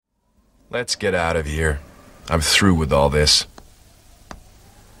Let's get out of here. I'm through with all this.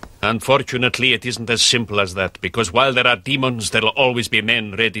 Unfortunately, it isn't as simple as that, because while there are demons, there'll always be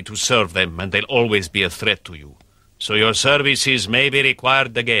men ready to serve them, and they'll always be a threat to you. So your services may be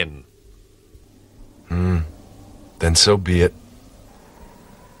required again. Then so be it.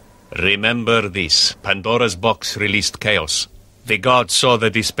 Remember this. Pandora's box released chaos. The gods saw the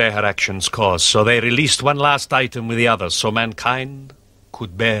despair her actions caused, so they released one last item with the others, so mankind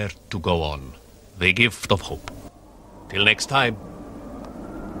could bear to go on. The gift of hope. Till next time.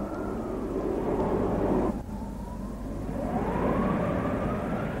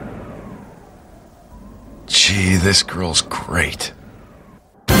 Gee, this girl's great.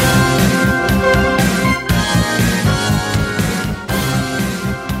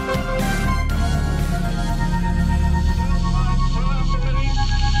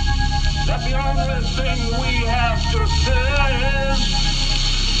 That the only thing we have to fear is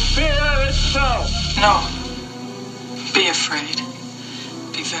fear itself. No. Be afraid.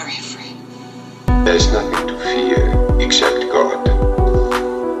 Be very afraid. There's nothing to fear except God.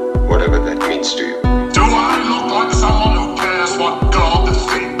 Whatever that means to you. Do I look like someone who cares what God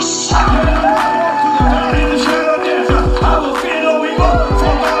thinks? I will fear no evil,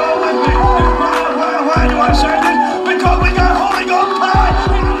 for thou art with me. Why do I say this? Because we got Holy Ghost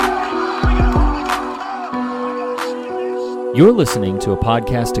power! You're listening to a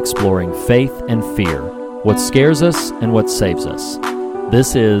podcast exploring faith and fear, what scares us and what saves us.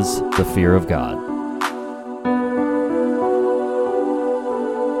 This is The Fear of God.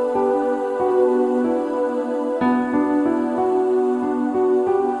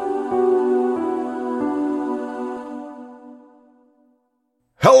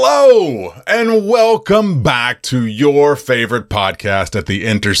 Hello, and welcome back to your favorite podcast at the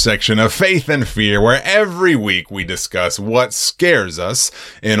intersection of faith and fear, where every week we discuss what scares us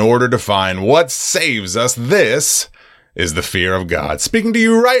in order to find what saves us. This is the Fear of God. Speaking to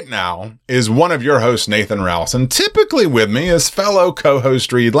you right now is one of your hosts, Nathan Rouse, and typically with me is fellow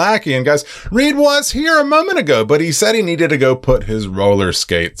co-host Reed Lackey. And guys, Reed was here a moment ago, but he said he needed to go put his roller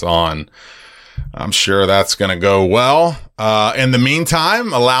skates on. I'm sure that's going to go well. In the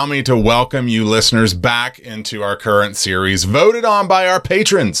meantime, allow me to welcome you listeners back into our current series, voted on by our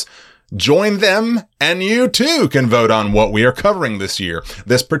patrons. Join them, and you too can vote on what we are covering this year.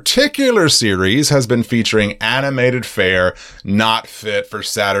 This particular series has been featuring animated fare not fit for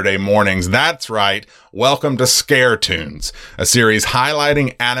Saturday mornings. That's right. Welcome to Scare Tunes, a series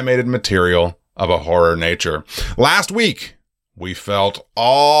highlighting animated material of a horror nature. Last week, we felt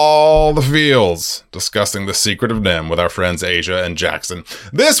all the feels discussing The Secret of NIMH with our friends Asia and Jackson.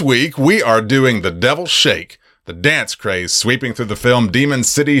 This week, we are doing The Devil's Shake, the dance craze sweeping through the film Demon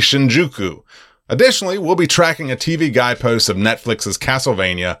City Shinjuku. Additionally, we'll be tracking a TV guidepost of Netflix's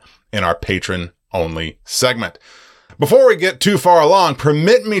Castlevania in our patron-only segment. Before we get too far along,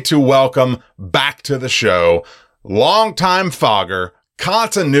 permit me to welcome back to the show longtime fogger,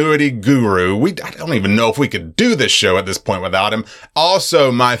 continuity guru. I don't even know if we could do this show at this point without him.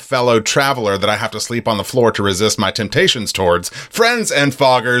 Also, my fellow traveler that I have to sleep on the floor to resist my temptations towards. Friends and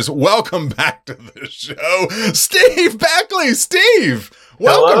foggers, welcome back to the show, Steve Beckley. Steve,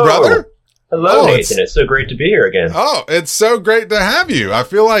 welcome, Hello. brother. Hello, Nathan. It's so great to be here again. Oh, it's so great to have you. I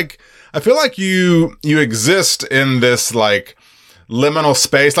feel like you exist in this like liminal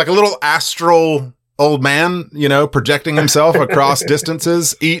space, like a little astral old man, projecting himself across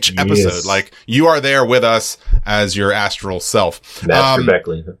distances each episode. Yes. Like you are there with us as your astral self. Master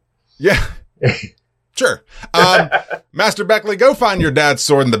Beckley. Yeah. Sure. Master Beckley, go find your dad's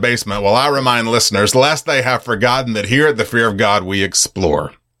sword in the basement while I remind listeners, lest they have forgotten that here at the Fear of God, we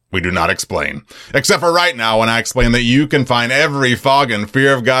explore. We do not explain. Except for right now when I explain that you can find every fog and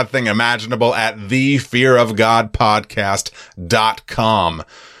Fear of God thing imaginable at thefearofgodpodcast.com.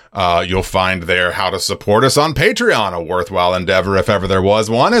 You'll find there how to support us on Patreon, a worthwhile endeavor if ever there was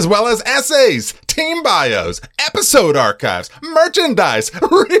one, as well as essays, team bios, episode archives, merchandise.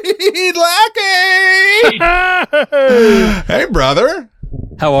 Reed Lackey! Hey, brother.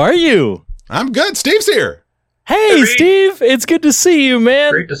 How are you? I'm good. Steve's here. Hey, Reed. Steve. It's good to see you,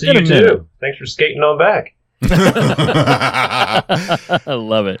 man. Great to see Been a you, minute. too. Thanks for skating on back. I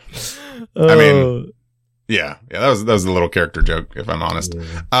love it. I mean, yeah, that was a little character joke, if I'm honest.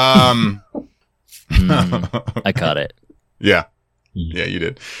 I caught it. Yeah, you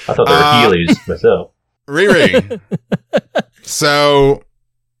did. I thought they were Heelys myself. Riri. So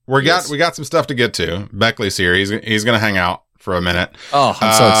we Yes. got some stuff to get to. Beckley's here. He's going to hang out for a minute. Oh,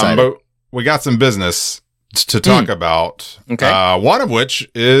 I'm so excited. But we got some business to talk about. Okay. One of which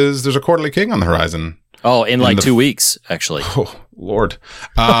is there's a Quarterly King on the horizon. Oh, in like 2 weeks, actually. Oh, Lord.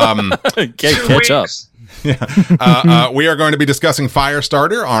 Catch up. We are going to be discussing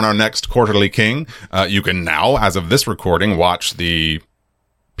Firestarter on our next Quarterly King. You can now, as of this recording, watch the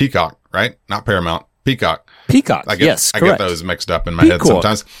Peacock, right? Not Paramount. Peacock. Peacock. I get those mixed up in my head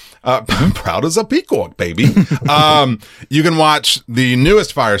sometimes. Proud as a peacock, baby. You can watch the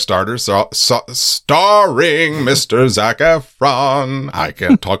newest Firestarter, starring Mr. Zac Efron. I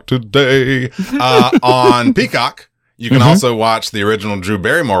can't talk today. On Peacock. You can also watch the original Drew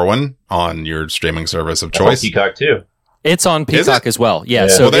Barrymore one on your streaming service of choice. Peacock too. It's on Peacock as well. Yeah.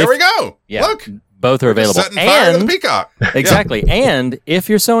 So well, there we go. Yeah, look, both are available. Setting fire to the Peacock. Exactly. And if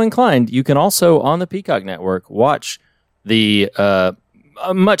you're so inclined, you can also on the Peacock Network watch the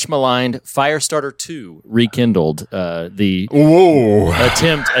much maligned Firestarter 2 rekindled. The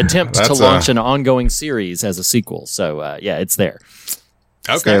attempt to launch an ongoing series as a sequel. So yeah, it's there.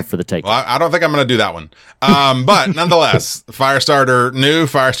 It's there for the take. Well, I don't think I'm going to do that one. But nonetheless, Firestarter new,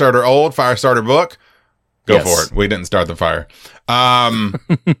 Firestarter old, Firestarter book. Go for it. We didn't start the fire.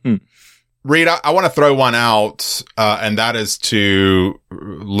 Reed, I want to throw one out, and that is to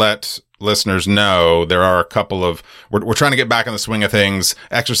let listeners know there are a couple of, we're trying to get back in the swing of things,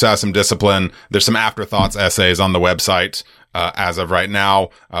 exercise some discipline. There's some afterthoughts essays on the website as of right now.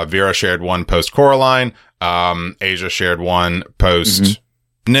 Vera shared one post Coraline. Asia shared one post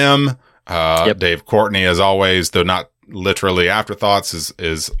Nim. Dave Courtney, as always, though not literally afterthoughts,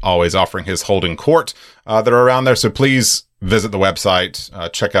 is always offering his holding court that are around there. So please visit the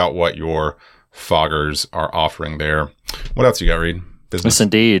website, check out what your foggers are offering there. What else you got, Reed? Business? Yes,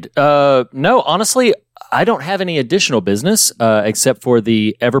 indeed. No, honestly, I don't have any additional business except for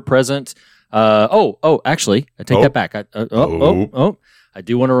the ever-present. Actually, I take that back. I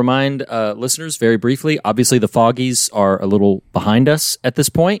do want to remind listeners very briefly. Obviously, the Foggies are a little behind us at this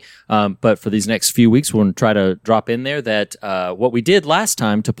point, but for these next few weeks, we'll try to drop in there that what we did last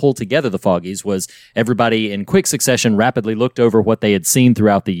time to pull together the Foggies was everybody in quick succession rapidly looked over what they had seen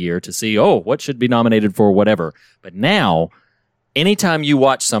throughout the year to see, what should be nominated for whatever. But now, anytime you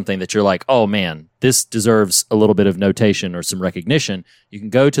watch something that you're like, oh man, this deserves a little bit of notation or some recognition, you can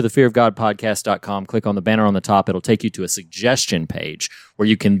go to thefearofgodpodcast.com, click on the banner on the top. It'll take you to a suggestion page where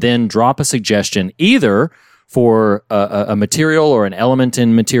you can then drop a suggestion either for a material or an element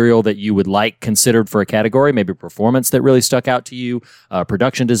in material that you would like considered for a category, maybe performance that really stuck out to you,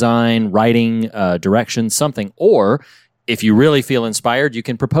 production design, writing, direction, something, or if you really feel inspired, you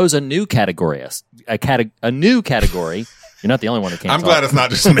can propose a new category, a new category. You're not the only one who can't. I'm glad it's not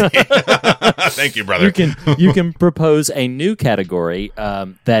just me. Thank you, brother. You can propose a new category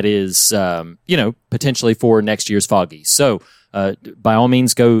that is, potentially for next year's Foggy. So, by all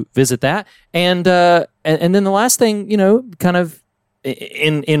means, go visit that. And then the last thing, kind of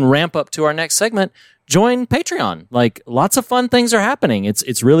in ramp up to our next segment, join Patreon. Like, lots of fun things are happening.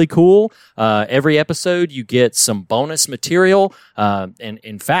 It's really cool. Every episode you get some bonus material. And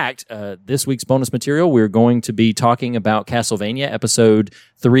in fact, this week's bonus material, we're going to be talking about Castlevania episode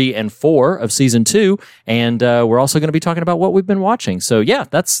 3 and 4 of season 2. And we're also going to be talking about what we've been watching. So yeah,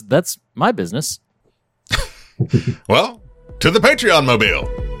 that's my business. Well, to the Patreon mobile.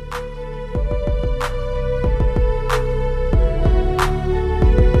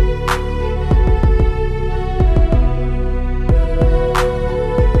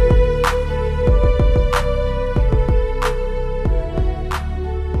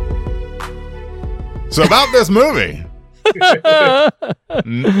 So about this movie, few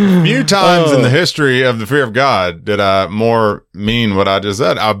times in the history of the fear of God did I more mean what I just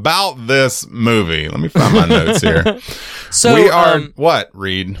said about this movie. Let me find my notes here. So we are what,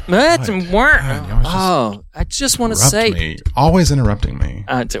 Reed? I just want to say, me. Always interrupting me.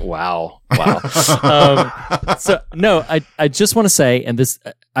 Wow. So no, I just want to say, and this,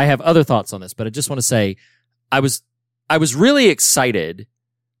 I have other thoughts on this, but I just want to say, I was really excited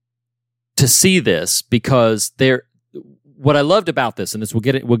to see this because what I loved about this, and this we'll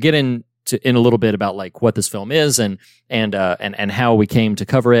get into in a little bit about like what this film is and how we came to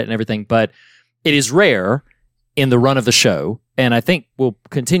cover it and everything. But it is rare in the run of the show, and I think will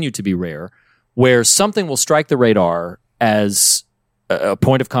continue to be rare, where something will strike the radar as a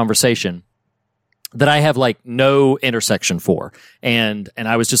point of conversation that I have like no intersection for, and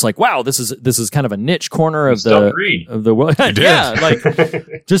I was just like, wow, this is kind of a niche corner of the world. Yeah,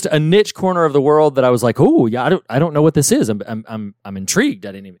 like just a niche corner of the world that I was like, oh yeah, I don't know what this is. I'm intrigued.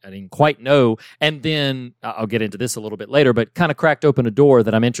 I didn't quite know, and then I'll get into this a little bit later, but kind of cracked open a door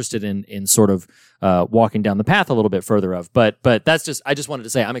that I'm interested in sort of walking down the path a little bit further of. But that's just, I just wanted to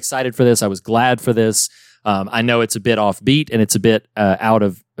say I'm excited for this. I was glad for this. I know it's a bit offbeat and it's a bit out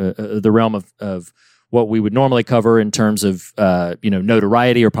of the realm of what we would normally cover in terms of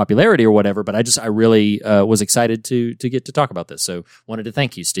notoriety or popularity or whatever. But I really was excited to get to talk about this. So wanted to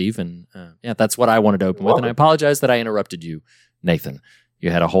thank you, Steve, and that's what I wanted to open with. And I apologize that I interrupted you, Nathan. You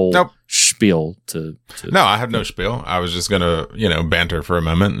had a whole spiel to. No, I have no spiel. I was just gonna, banter for a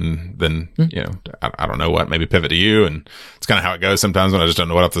moment, and then, I don't know what, maybe pivot to you, and it's kind of how it goes sometimes when I just don't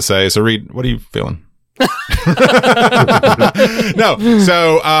know what else to say. So, Reed, what are you feeling? No.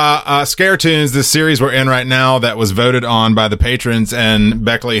 So, Scare Tunes, this series we're in right now that was voted on by the patrons, and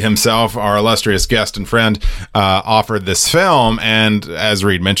Beckley himself, our illustrious guest and friend, offered this film. And as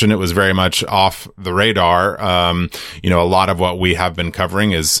Reed mentioned, it was very much off the radar. A lot of what we have been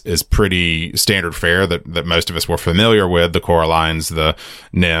covering is pretty standard fare that most of us were familiar with, the Coralines, the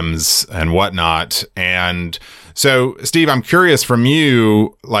NIMS and whatnot. And so, Steve, I'm curious from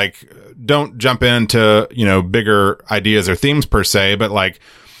you, don't jump into, bigger ideas or themes per se, but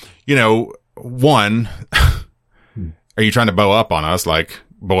one, are you trying to bow up on us?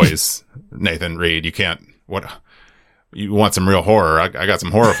 Boys, Nathan, Reed, you can't, you want some real horror? I got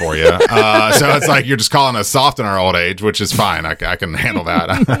some horror for you. So it's you're just calling us soft in our old age, which is fine. I can handle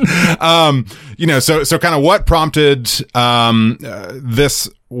that. So kind of what prompted, this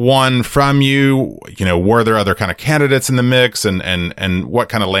one from you? Were there other kind of candidates in the mix, and what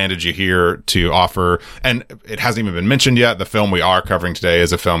kind of landed you here to offer? And it hasn't even been mentioned yet. The film we are covering today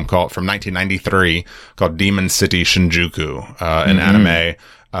is a film from 1993 called Demon City Shinjuku, an anime,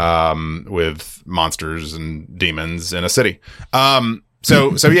 with monsters and demons in a city.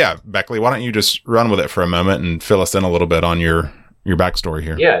 So yeah, Beckley, why don't you just run with it for a moment and fill us in a little bit on your backstory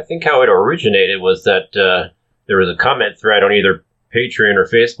here? Yeah, I think how it originated was that, there was a comment thread on either Patreon or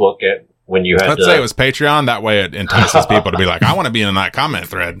Facebook when you had. Let's say it was Patreon. That way, it entices people to be like, "I want to be in that comment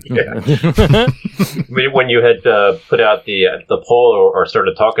thread." Yeah. When you had put out the poll or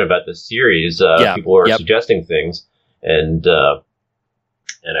started talking about this series, people were suggesting things, and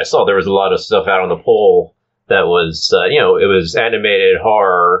I saw there was a lot of stuff out on the poll that was, it was animated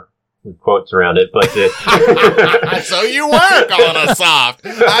horror with quotes around it, but so you were calling us soft.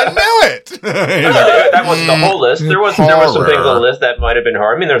 I knew it. That wasn't the whole list. There was some things on the list that might have been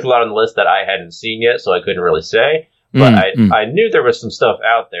horror. I mean, there's a lot on the list that I hadn't seen yet, so I couldn't really say. But I knew there was some stuff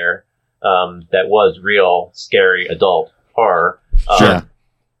out there that was real, scary adult horror. Sure.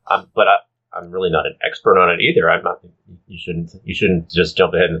 But I'm really not an expert on it either. I'm not. You shouldn't just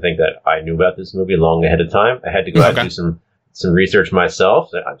jump ahead and think that I knew about this movie long ahead of time. I had to go out and do some research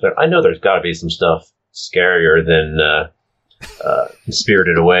myself. I know there's got to be some stuff scarier than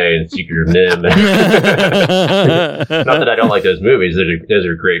Spirited Away and Secret of Nim. Not that I don't like those movies. Those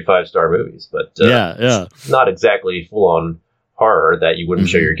are great 5-star movies, but not exactly full on horror that you wouldn't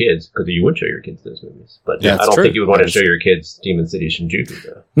show your kids, because you would show your kids those movies. But I don't think you would want to show your kids Demon City Shinjuku,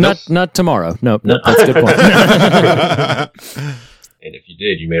 though. Not tomorrow. Nope. That's a good point. And if you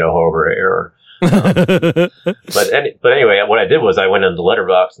did, you made a horrible error. But anyway, what I did was I went into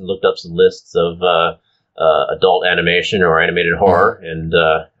Letterboxd and looked up some lists of adult animation or animated horror, and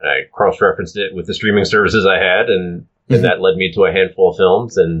I cross-referenced it with the streaming services I had, and that led me to a handful of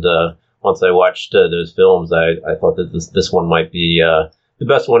films. And once I watched those films, I thought that this one might be the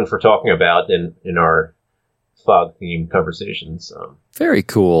best one for talking about in our fog-themed conversations. Very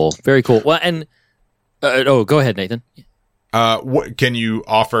cool. Very cool. Well, and go ahead, Nathan. What can you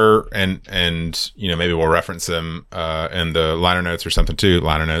offer, and maybe we'll reference them in the liner notes or something too.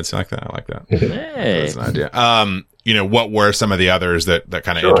 Liner notes, I like that. Hey. That's an idea. What were some of the others that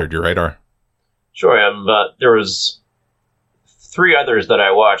kind of entered your radar? Sure. There was 3 others that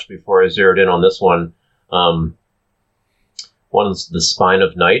I watched before I zeroed in on this one. One's The Spine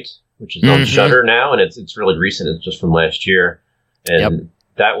of Night, which is on Shudder now, and it's really recent. It's just from last year, and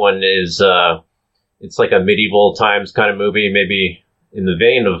that one is. It's like a medieval times kind of movie, maybe in the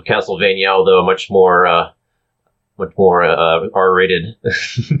vein of Castlevania, although much more R-rated.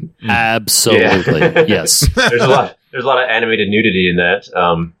 Absolutely, yes. There's a lot of animated nudity in that,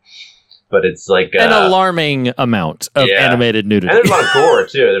 but it's like an alarming amount of animated nudity. And there's a lot of gore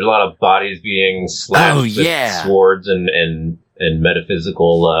too. There's a lot of bodies being slashed with swords and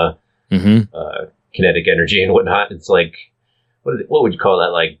metaphysical kinetic energy and whatnot. It's like what would you call that?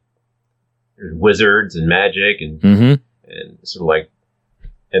 Like there's wizards and magic and sort of like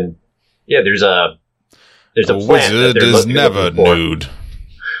there's a plant wizard is never nude.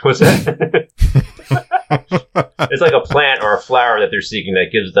 What's that? It's like a plant or a flower that they're seeking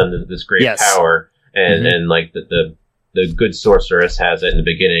that gives them this great power, and like the good sorceress has it in the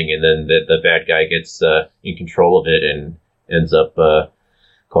beginning, and then the bad guy gets in control of it and ends up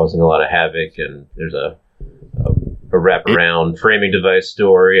causing a lot of havoc. And there's a wraparound framing device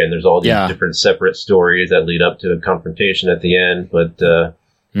story, and there's all these Yeah. different separate stories that lead up to a confrontation at the end. But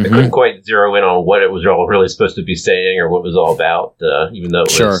I couldn't quite zero in on what it was all really supposed to be saying or what it was all about, even though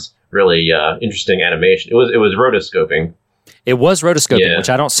it was really interesting animation. It was rotoscoping. It was rotoscoping, which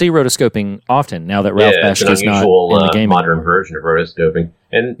I don't see rotoscoping often now that Ralph it's an Bakshi is not unusual in the game modern anymore. version of rotoscoping.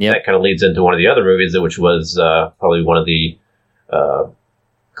 And that kind of leads into one of the other movies, which was probably one of the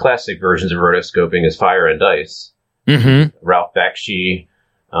classic versions of rotoscoping is Fire and Ice. Mm-hmm. Ralph Bakshi.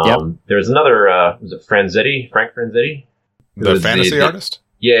 There's another, was it Frank Franzetti? The fantasy artist?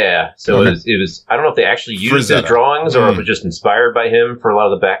 Yeah. So it was, I don't know if they actually used his drawings or if it was just inspired by him for a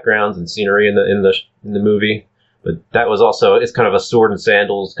lot of the backgrounds and scenery in the movie. But that was also, it's kind of a sword and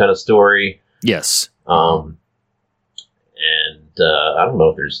sandals kind of story. Yes. And I don't know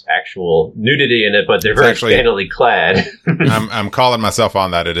if there's actual nudity in it, but they're very scantily clad. I'm calling myself on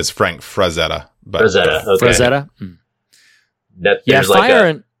that. It is Frank Frazetta. Frazetta. Okay. Frazetta. Fire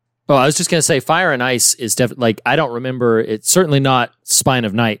and... Oh, I was just going to say Fire and Ice is definitely, like, I don't remember, it's certainly not Spine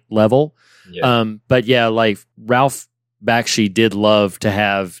of Night level. Yeah. But yeah, like Ralph Bakshi did love to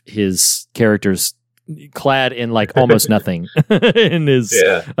have his characters clad in like almost nothing in his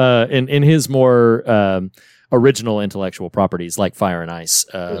in his more original intellectual properties like Fire and Ice.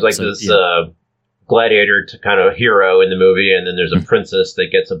 It was like this gladiator to kind of hero in the movie, and then there's a princess that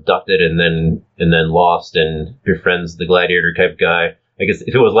gets abducted and then lost and befriends the gladiator type guy. I guess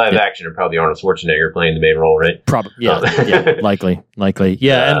if it was live action, it'd probably Arnold Schwarzenegger playing the main role, right? Probably, likely.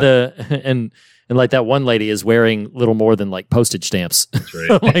 Yeah, and like that one lady is wearing little more than like postage stamps. That's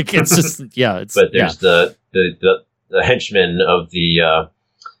right. Like it's just But there's the henchmen of the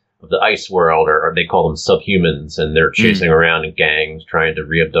ice world, or they call them subhumans, and they're chasing around in gangs trying to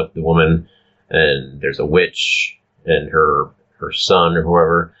re-abduct the woman. And there's a witch and her son or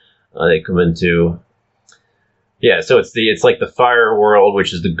whoever they come into. Yeah, so it's like the fire world,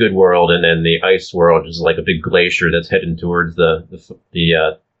 which is the good world, and then the ice world is like a big glacier that's heading towards the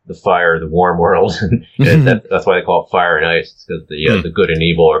fire, the warm world. And that's why they call it Fire and Ice. It's because the good and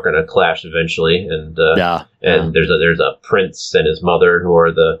evil are going to clash eventually. And there's a prince and his mother who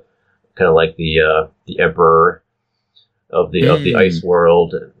are the kind of like the emperor of the ice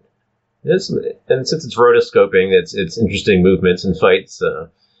world. And since it's rotoscoping, it's interesting movements and fights.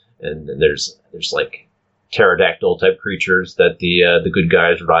 And there's like pterodactyl type creatures that the good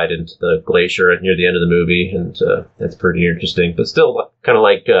guys ride into the glacier near the end of the movie, and that's pretty interesting. But still, kind of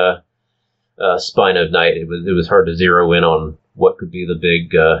like Spine of Night, it was hard to zero in on what could be the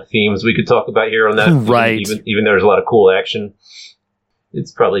big themes we could talk about here on that. Right. Even there's a lot of cool action.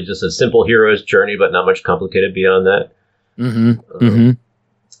 It's probably just a simple hero's journey, but not much complicated beyond that. And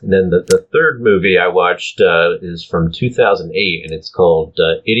then the third movie I watched is from 2008, and it's called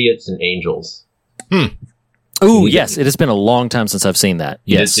Idiots and Angels. Oh, yes. It has been a long time since I've seen that.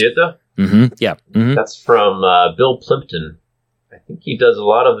 You did see it, though? Yeah. Mm-hmm. That's from Bill Plimpton. I think he does a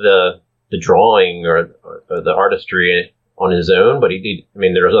lot of the drawing or the artistry on his own, but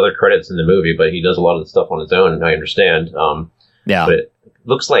there's other credits in the movie, but he does a lot of the stuff on his own, I understand. But it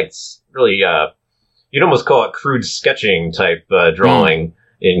looks like it's really, you'd almost call it crude sketching type drawing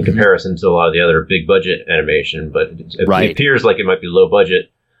in comparison to a lot of the other big budget animation, but it appears like it might be low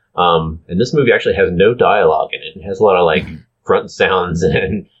budget. And this movie actually has no dialogue in it. It has a lot of like grunt sounds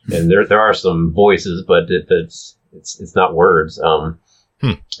and there are some voices, but it's not words. And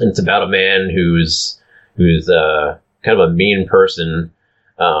it's about a man who's kind of a mean person.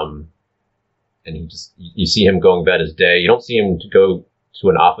 And you see him going about his day. You don't see him go to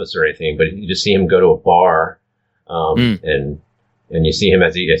an office or anything, but you just see him go to a bar. And you see him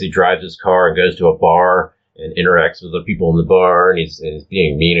as he drives his car and goes to a bar and interacts with the people in the bar, and he's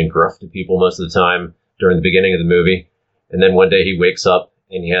being mean and gruff to people most of the time during the beginning of the movie. And then one day he wakes up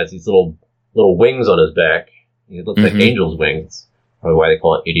and he has these little wings on his back. It looks like angels' wings. Probably why they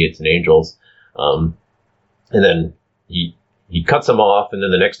call it Idiots and Angels. And then he cuts them off, and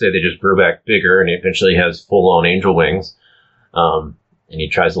then the next day they just grew back bigger, and he eventually has full-on angel wings. And he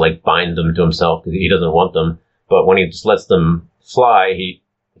tries to like bind them to himself because he doesn't want them. But when he just lets them fly, he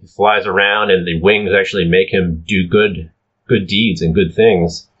flies around, and the wings actually make him do good deeds and good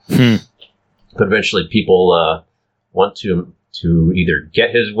things. But eventually people want to either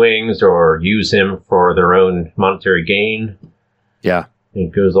get his wings or use him for their own monetary gain. Yeah. And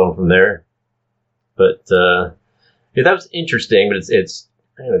it goes on from there. But that was interesting, but it's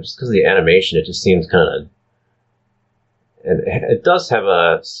I don't know, just because of the animation, it just seems kind of... And it does have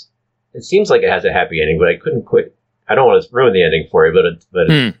it seems like it has a happy ending, but I couldn't quite... I don't want to ruin the ending for you, but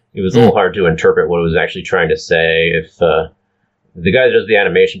it was a little hard to interpret what it was actually trying to say. If the guy that does the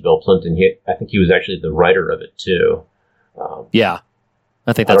animation, Bill Plimpton, I think he was actually the writer of it too. Yeah,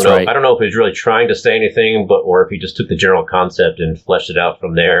 I think that's right. I don't know if he was really trying to say anything, or if he just took the general concept and fleshed it out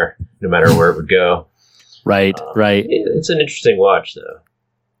from there, no matter where it would go. Right. It's an interesting watch, though.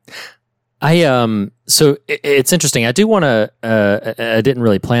 So it's interesting. I do want to, I didn't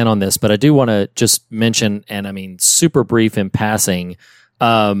really plan on this, but I do want to just mention, and I mean, super brief in passing.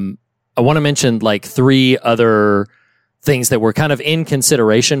 I want to mention like 3 other things that were kind of in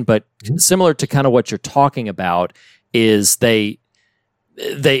consideration, but similar to kind of what you're talking about is they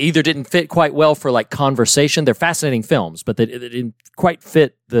either didn't fit quite well for like conversation. They're fascinating films, but they didn't quite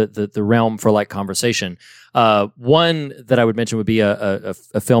fit the realm for like conversation. One that I would mention would be a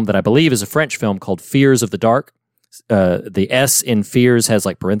film that I believe is a French film called Fears of the Dark. The S in Fears has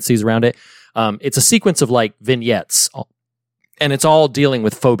like parentheses around it. It's a sequence of like vignettes, and it's all dealing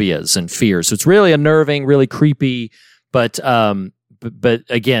with phobias and fears. So it's really unnerving, really creepy, but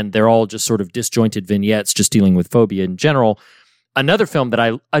again, they're all just sort of disjointed vignettes, just dealing with phobia in general. Another film that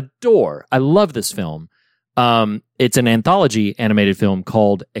I adore, I love this film. It's an anthology animated film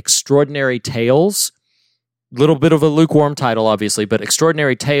called Extraordinary Tales. Little bit of a lukewarm title, obviously, but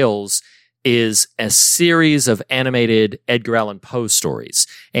Extraordinary Tales is a series of animated Edgar Allan Poe stories.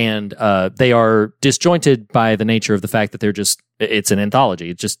 And they are disjointed by the nature of the fact that it's an anthology.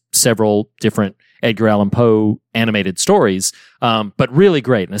 It's just several different Edgar Allan Poe animated stories, but really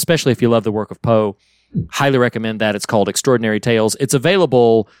great. And especially if you love the work of Poe, highly recommend that. It's called Extraordinary Tales. It's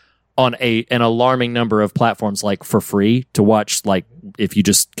available on an alarming number of platforms, like for free to watch, like if you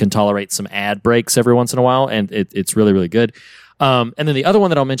just can tolerate some ad breaks every once in a while, and it's really, really good. And then the other one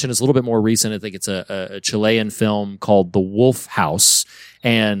that I'll mention is a little bit more recent. I think it's a Chilean film called The Wolf House,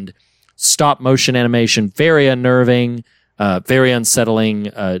 and stop motion animation, very unnerving, very unsettling,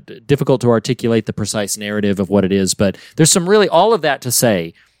 difficult to articulate the precise narrative of what it is. But there's some really, all of that to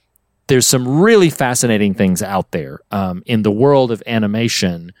say, there's some really fascinating things out there in the world of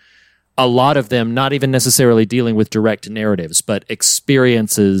animation. A lot of them not even necessarily dealing with direct narratives, but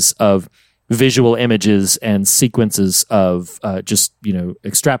experiences of visual images and sequences of just,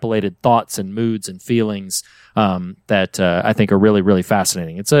 extrapolated thoughts and moods and feelings that I think are really, really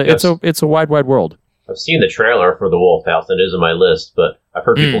fascinating. It's a wide, wide world. I've seen the trailer for The Wolf House, and it is on my list, but I've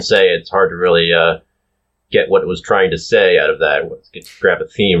heard people say it's hard to really get what it was trying to say out of that, grab a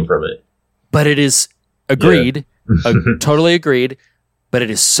theme from it. But it is agreed, totally agreed, but it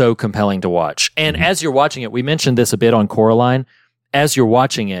is so compelling to watch. And as you're watching it, we mentioned this a bit on Coraline, as you're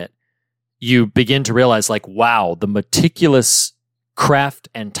watching it, you begin to realize, like, wow, the meticulous craft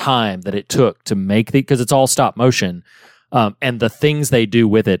and time that it took to make because it's all stop motion, and the things they do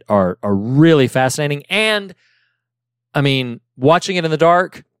with it are really fascinating. And, I mean, watching it in the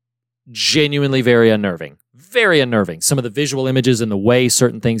dark, genuinely very unnerving. Very unnerving. Some of the visual images and the way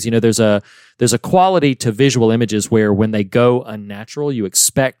certain things, there's a quality to visual images where when they go unnatural, you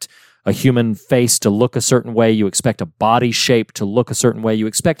expect a human face to look a certain way, you expect a body shape to look a certain way, you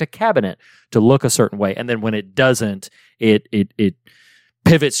expect a cabinet to look a certain way, and then when it doesn't, it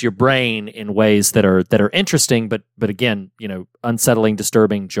pivots your brain in ways that are interesting, but again, unsettling,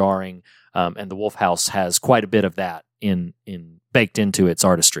 disturbing, jarring, and The Wolf House has quite a bit of that in baked into its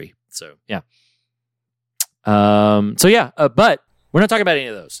artistry. So yeah. But we're not talking about any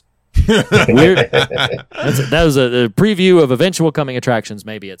of those. That was a preview of eventual coming attractions,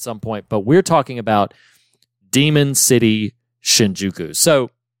 maybe at some point. But we're talking about Demon City Shinjuku. So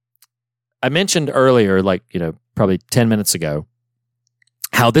I mentioned earlier, probably 10 minutes ago,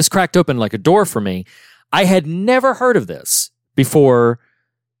 how this cracked open like a door for me. I had never heard of this before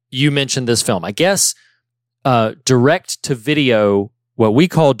you mentioned this film. I guess direct to video, what we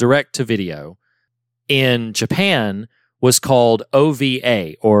call direct to video, in Japan was called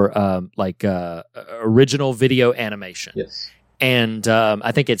OVA, or original video animation. Yes. And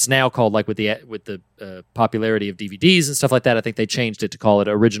I think it's now called, like with the popularity of DVDs and stuff like that, I think they changed it to call it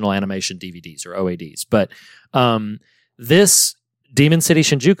original animation DVDs or OADs. But this Demon City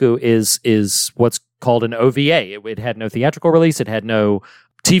Shinjuku is what's called an OVA. It had no theatrical release. It had no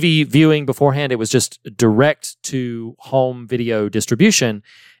TV viewing beforehand. It was just direct to home video distribution.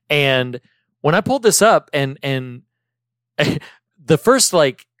 And when I pulled this up and the first,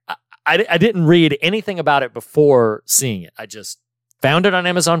 I didn't read anything about it before seeing it. I just found it on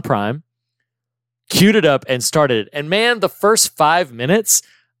Amazon Prime, queued it up, and started it. And man, the first 5 minutes,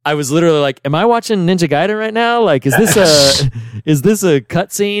 I was literally like, am I watching Ninja Gaiden right now? Like, is this a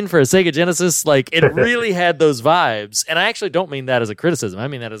cutscene for a Sega Genesis? Like, it really had those vibes. And I actually don't mean that as a criticism. I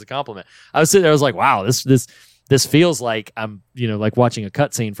mean that as a compliment. I was sitting there, I was like, wow, this this feels like I'm, like watching a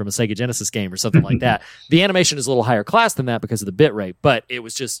cutscene from a Sega Genesis game or something like that. The animation is a little higher class than that because of the bit rate, but it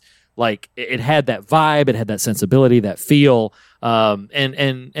was just like it had that vibe, it had that sensibility, that feel,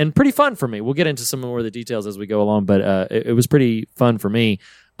 and pretty fun for me. We'll get into some more of the details as we go along, but it was pretty fun for me.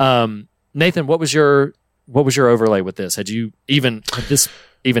 Nathan, what was your overlay with this? Had this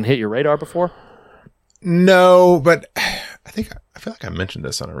even hit your radar before? No, but I feel like I mentioned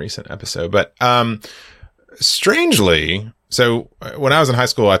this on a recent episode, but strangely, so when I was in high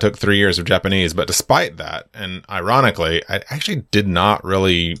school, I took 3 years of Japanese, but despite that, and ironically, I actually did not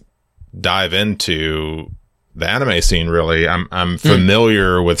really dive into the anime scene, really. I'm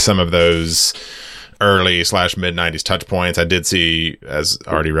familiar with some of those early / mid 90s touch points. I did see, as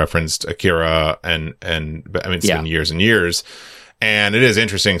already referenced, Akira, and but I mean, it's been years and years. And it is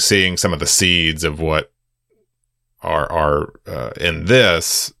interesting seeing some of the seeds of what are in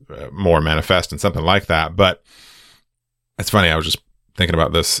this more manifest and something like that. But it's funny. I was just thinking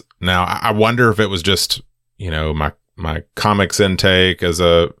about this now. I wonder if it was just, my comics intake as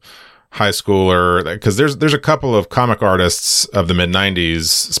a high schooler, because there's a couple of comic artists of the mid 90s,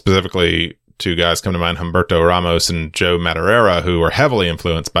 specifically two guys come to mind, Humberto Ramos and Joe Madureira, who were heavily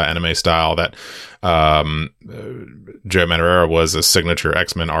influenced by anime style. That Joe Madureira was a signature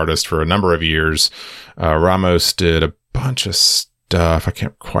X-Men artist for a number of years. Ramos did a bunch of stuff. I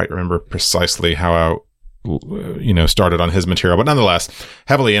can't quite remember precisely how I started on his material, but nonetheless,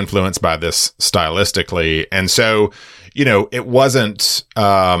 heavily influenced by this stylistically. And so, it wasn't,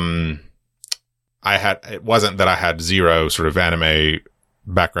 it wasn't that I had zero sort of anime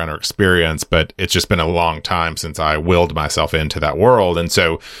background or experience, but it's just been a long time since I willed myself into that world. And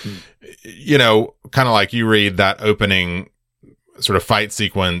so, kind of like you read that opening sort of fight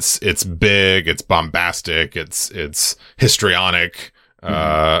sequence, it's big, it's bombastic, it's histrionic.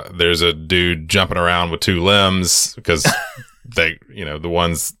 There's a dude jumping around with two limbs because they, the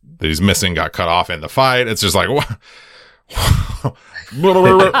ones that he's missing got cut off in the fight. It's just like, we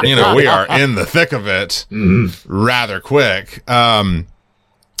are in the thick of it rather quick.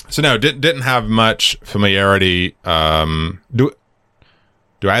 So no, didn't have much familiarity. Do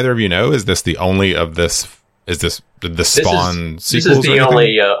either of you know, is this the only of this? Did this spawn sequels? This is the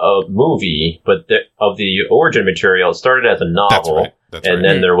only movie, but of the origin material, it started as a novel. That's right.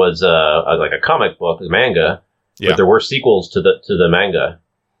 Then there was like a comic book, a manga, but there were sequels to the manga.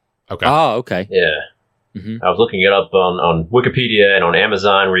 Okay. Oh, okay. Yeah. I was looking it up on Wikipedia and on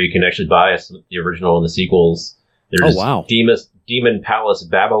Amazon, where you can actually buy the original and the sequels. There's Demon Palace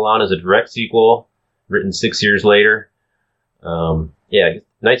Babylon is a direct sequel, written 6 years later.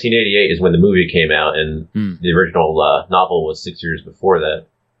 1988 is when the movie came out, and the original novel was 6 years before that.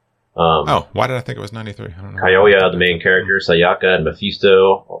 Why did I think it was 93? I don't know. Kayoya, the main character, Sayaka, and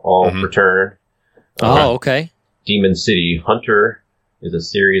Mephisto all return. Okay. Demon City Hunter is a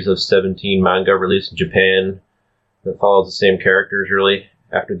series of 17 manga released in Japan that follows the same characters, really,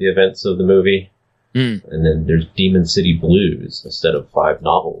 after the events of the movie. And then there's Demon City Blues, a set of 5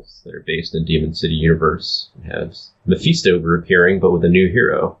 novels that are based in Demon City universe. It has Mephisto reappearing, but with a new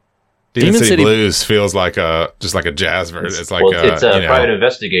hero. Demon City Blues feels like just like a jazz version. It's like it's a private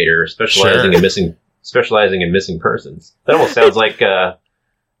investigator specializing in missing persons. That almost sounds like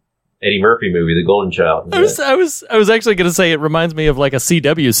Eddie Murphy movie, The Golden Child. I was actually going to say it reminds me of like a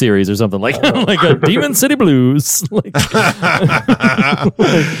CW series or something like a Demon City Blues.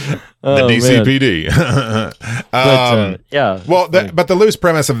 The DCPD. But the loose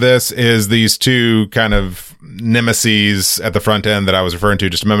premise of this is these two kind of nemesis at the front end that I was referring to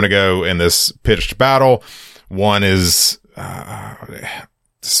just a moment ago in this pitched battle. One is,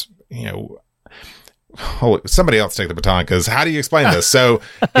 somebody else take the baton, because how do you explain this? So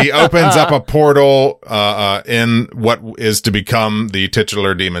he opens up a portal in what is to become the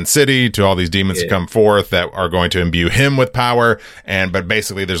titular demon city to all these demons to come forth that are going to imbue him with power. But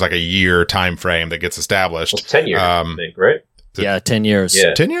basically there's like a year time frame that gets established. Well, 10 years, I think, right? 10 years.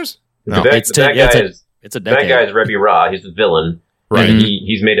 Yeah. 10 years? No. It's a decade. That guy is Rebbe Ra. He's the villain. Right. And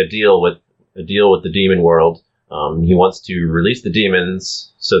he's made a deal with the demon world. He wants to release the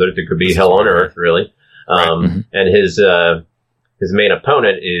demons so that there could be hell on earth, really. And his main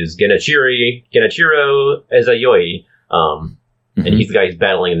opponent is Genichiro Ezayoi, and he's the guy he's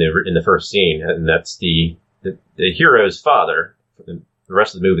battling in the first scene, and that's the hero's father. For the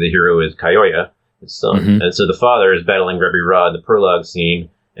rest of the movie, the hero is Kayoya, his son, and so the father is battling Rebbe Ra in the prologue scene,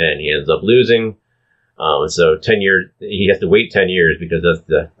 and he ends up losing. And so 10 years, he has to wait 10 years because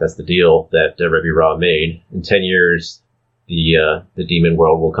that's the deal that Rebbe Ra made. In 10 years, the demon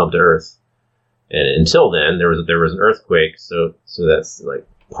world will come to Earth. And until then, there was an earthquake, so that's like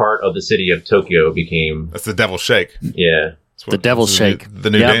part of the city of Tokyo became. That's the Devil's Shake. Yeah. The Devil's Shake. The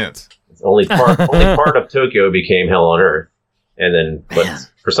new dance. It's only part of Tokyo became hell on earth. And then, but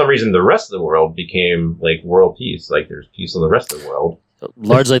for some reason, the rest of the world became like world peace. Like there's peace on the rest of the world.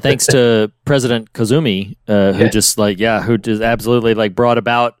 Largely thanks to President Kazumi, who just absolutely like brought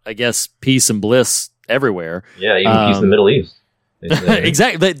about, I guess, peace and bliss everywhere. Yeah, even peace in the Middle East.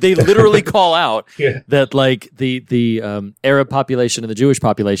 Exactly. They literally call out that like the Arab population and the Jewish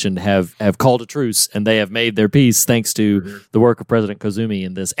population have called a truce, and they have made their peace thanks to the work of President Kazumi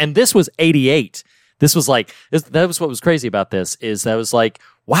in this. And this was 88. This was like that was what was crazy about this is that was like,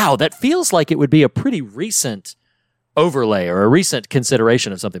 wow, that feels like it would be a pretty recent overlay or a recent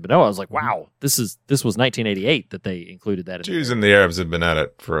consideration of something. But no, I was like, wow, this was 1988 that they included that in Jews and the Arabs have been at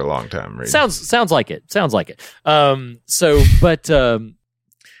it for a long time. Reed. Sounds like it.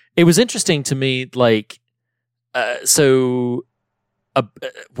 It was interesting to me, like,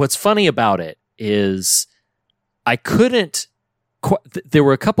 what's funny about it is I couldn't, there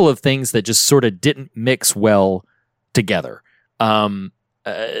were a couple of things that just sort of didn't mix well together. Can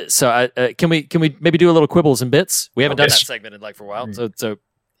we maybe do a little quibbles and bits? We haven't done that segment in like for a while. So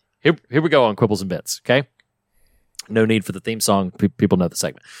here we go on quibbles and bits. Okay. No need for the theme song. People know the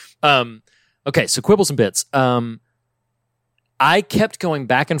segment. Okay. So quibbles and bits. I kept going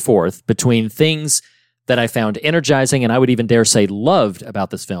back and forth between things that I found energizing and I would even dare say loved about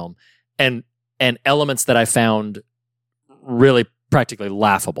this film and elements that I found really practically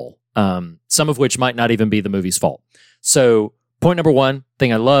laughable. Some of which might not even be the movie's fault. So, point number one,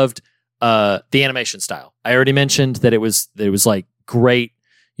 thing I loved, the animation style. I already mentioned that it was like great,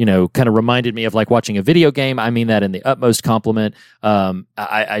 kind of reminded me of like watching a video game. I mean that in the utmost compliment. I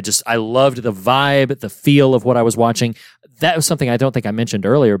loved the vibe, the feel of what I was watching. That was something I don't think I mentioned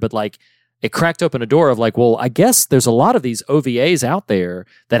earlier, but like it cracked open a door of like, well, I guess there's a lot of these OVAs out there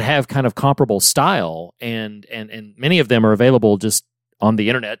that have kind of comparable style and many of them are available just on the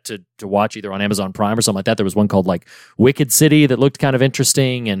internet to watch either on Amazon Prime or something like that. There was one called like Wicked City that looked kind of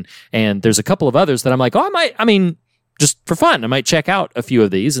interesting. And there's a couple of others that I'm like, just for fun, I might check out a few of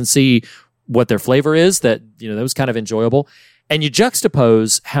these and see what their flavor is that was kind of enjoyable. And you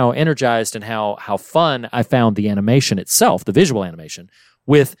juxtapose how energized and how fun I found the animation itself, the visual animation,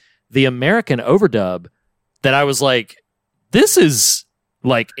 with the American overdub that I was like, this is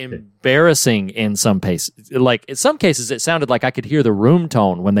like embarrassing in some cases. Like in some cases, it sounded like I could hear the room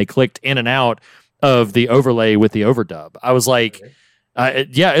tone when they clicked in and out of the overlay with the overdub. I was like,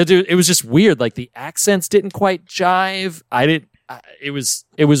 it was just weird. Like the accents didn't quite jive. It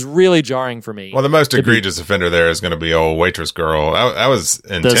was really jarring for me. Well, the most egregious offender there is going to be old waitress girl. That was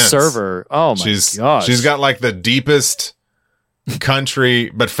intense. The server. Oh my gosh. She's got like the deepest country,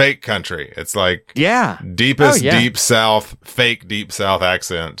 but fake country. It's like deepest deep south, fake deep south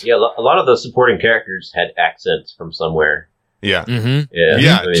accent. Yeah, a lot of the supporting characters had accents from somewhere. Yeah,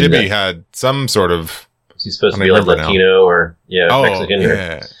 yeah. Jibby had some sort of. He's supposed to be like Latino or Mexican.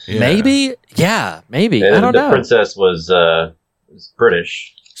 Yeah. Maybe. And I don't know. The princess was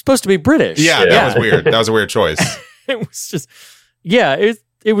British. Supposed to be British. Yeah, that was weird. That was a weird choice. It was just,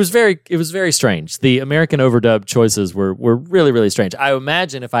 it was very strange. The American overdub choices were really, really strange. I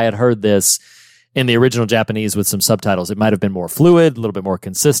imagine if I had heard this in the original Japanese with some subtitles, it might have been more fluid, a little bit more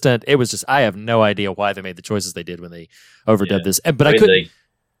consistent. It was just, I have no idea why they made the choices they did when they overdubbed this. But I couldn't.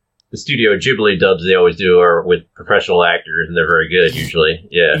 The Studio Ghibli dubs they always do are with professional actors, and they're very good usually.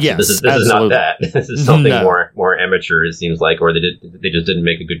 Yeah, yes, so this is not that. This is something more amateur. It seems like, or they just didn't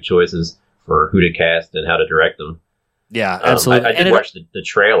make the good choices for who to cast and how to direct them. Yeah, absolutely. I did watch the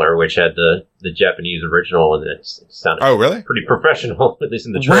trailer, which had the Japanese original, and it sounded pretty professional, at least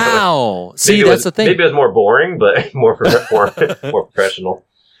in the trailer. Wow. See, that's the thing. Maybe it was more boring, but more professional.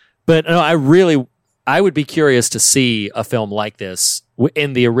 But no, I would be curious to see a film like this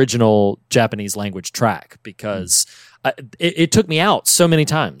in the original Japanese language track, because it took me out so many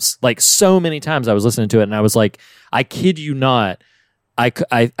times. Like, so many times I was listening to it, and I was like, I kid you not, I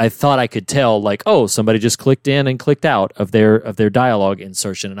thought I could tell, like, oh, somebody just clicked in and clicked out of their dialogue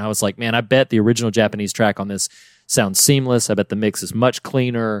insertion. And I was like, man, I bet the original Japanese track on this sounds seamless. I bet the mix is much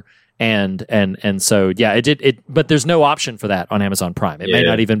cleaner. And so, yeah, it did. But there's no option for that on Amazon Prime. It may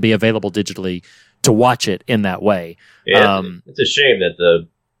not even be available digitally to watch it in that way. Yeah, it's a shame that the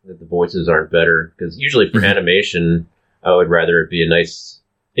voices aren't better, because usually for animation, I would rather it be a nice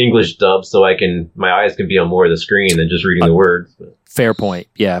English dub so my eyes can be on more of the screen than just reading the words. But. Fair point.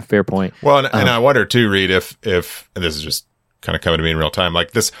 Yeah, fair point. Well, and I wonder too, Reed, if and this is just kind of coming to me in real time,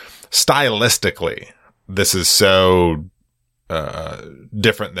 like this stylistically, this is so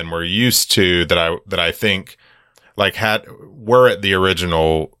different than we're used to that I think like were it the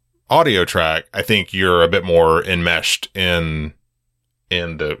original audio track, I think you're a bit more enmeshed in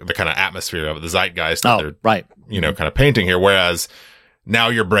the kind of atmosphere of it, the zeitgeist that they're, right. kind of painting here. Whereas now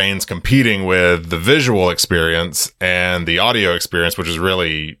your brain's competing with the visual experience and the audio experience, which is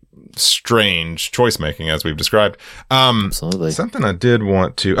really strange choice making, as we've described. Absolutely. Something I did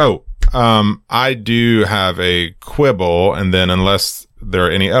want to, I do have a quibble, and then unless there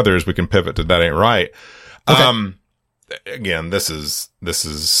are any others, we can pivot to That Ain't Right. Okay. Again, this is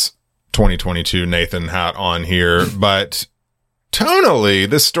 2022 Nathan hat on here, but tonally,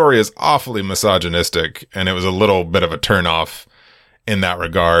 this story is awfully misogynistic, and it was a little bit of a turnoff in that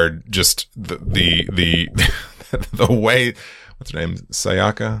regard. Just the way, what's her name?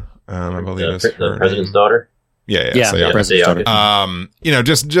 Sayaka? I believe it's the president's daughter. Yeah, Sayaka. President's daughter.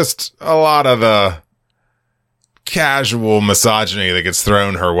 Just a lot of the casual misogyny that gets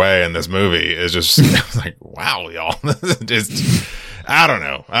thrown her way in this movie is just like, wow, y'all. Just, I don't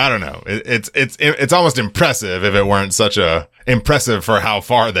know. It's almost impressive if it weren't such a impressive for how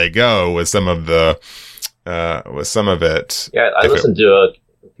far they go with some of it. Yeah, I listened to a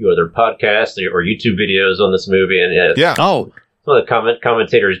few other podcasts or YouTube videos on this movie, and some of the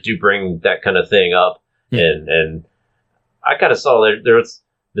commentators do bring that kind of thing up, and I kind of saw there was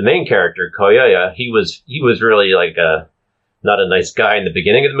the main character Koyoya. He was really like not a nice guy in the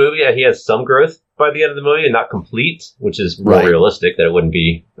beginning of the movie. He has some growth by the end of the movie, and not complete, which is more realistic, that it wouldn't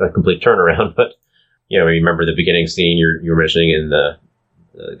be a complete turnaround. But you remember the beginning scene you were mentioning in the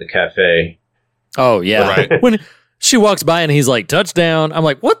cafe. Oh yeah, right. When she walks by and he's like, touchdown. I'm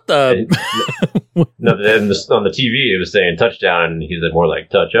like, what the? No, then on the TV it was saying touchdown, and he said more like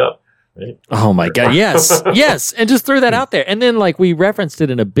touch up. Right? Oh my god, yes, yes, and just threw that out there. And then like we referenced it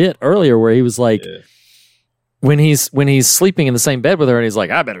in a bit earlier where he was like. Yeah. When he's sleeping in the same bed with her, and he's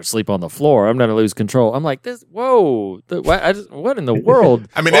like, "I better sleep on the floor. I'm going to lose control." I'm like, "This, whoa! What in the world?"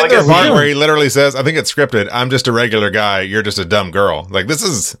 I mean, isn't there a part where he literally says, "I think it's scripted. I'm just a regular guy. You're just a dumb girl." Like this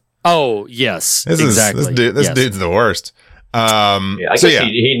is. Oh yes, exactly. This dude's the worst. I guess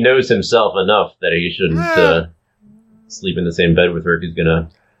he knows himself enough that he shouldn't sleep in the same bed with her if he's going to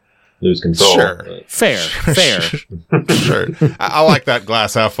lose control. Sure. Fair. Sure. I like that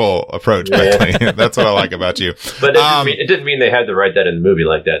glass half full approach, Beckley. That's what I like about you. But it didn't mean they had to write that in the movie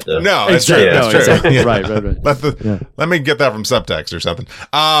like that, though. No, it's true. Yeah, That's true. Exactly. Yeah. Right. Let me get that from subtext or something.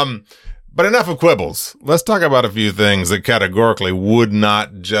 But enough of quibbles. Let's talk about a few things that categorically would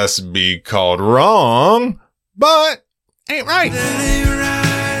not just be called wrong, but ain't right.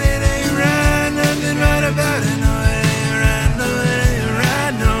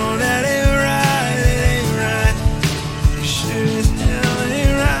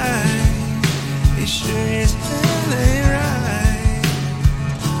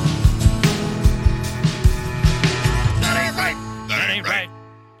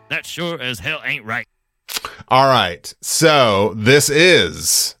 That sure as hell ain't right. All right. So this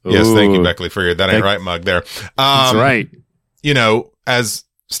is, yes, thank you, Beckley, for your That Ain't Right mug there. That's right. As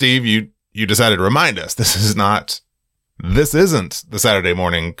Steve, you decided to remind us, this isn't the Saturday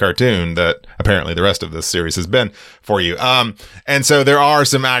morning cartoon that apparently the rest of this series has been for you. And so there are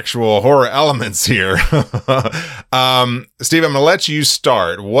some actual horror elements here. Steve, I'm going to let you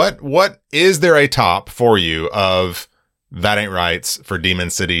start. What is there a top for you of That Ain't Rights for Demon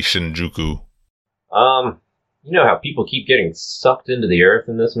City Shinjuku? You know how people keep getting sucked into the earth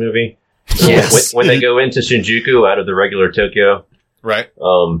in this movie? Yes. When they go into Shinjuku out of the regular Tokyo. Right.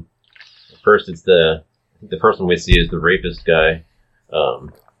 First it's the person we see is the rapist guy.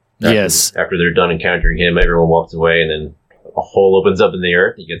 Yes. After they're done encountering him, everyone walks away, and then a hole opens up in the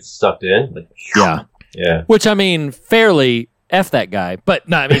earth. He gets sucked in. Like, yeah. Yeah. Which, I mean, fairly F that guy, but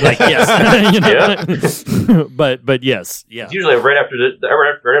no, I mean, like, yes. but yes, yeah. It's usually right after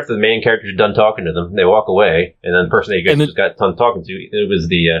the main character's done talking to them, they walk away, and then the person they just got done talking to, it was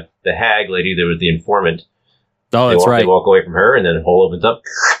the hag lady that was the informant. Oh, that's right. They walk away from her, and then a hole opens up.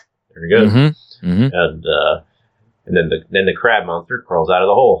 There he goes. And then the crab monster crawls out of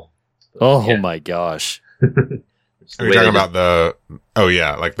the hole. Oh my gosh! Are you talking about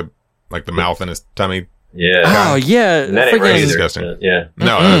like the mouth in his tummy? Yeah. Oh yeah. That ain't right either. Disgusting. Yeah.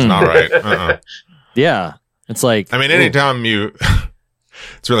 No, that's not right. Yeah. It's like, I mean, anytime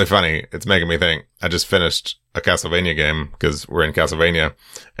it's really funny. It's making me think. I just finished a Castlevania game because we're in Castlevania,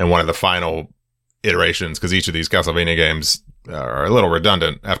 and one of the final iterations, because each of these Castlevania games are a little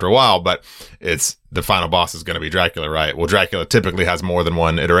redundant after a while, but it's the final boss is going to be Dracula, right? Well, Dracula typically has more than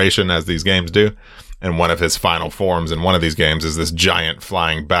one iteration, as these games do. And one of his final forms in one of these games is this giant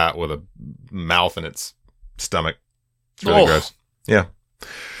flying bat with a mouth in its stomach. It's really gross. Yeah.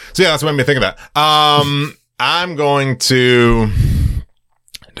 So yeah, that's what made me think of that. I'm going to.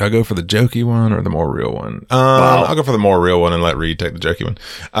 Do I go for the jokey one or the more real one? I'll go for the more real one and let Reed take the jokey one.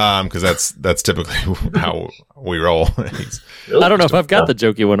 Because that's typically how we roll. I don't know if I've got the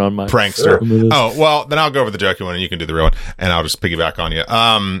jokey one on my prankster. Oh, well, then I'll go for the jokey one and you can do the real one. And I'll just piggyback on you.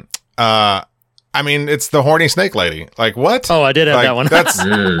 I mean, it's the horny snake lady. Like, what? Oh, I did have that one. That's.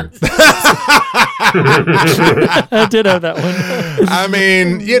 I did have that one. I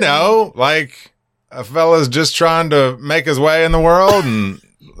mean, you know, like a fella's just trying to make his way in the world and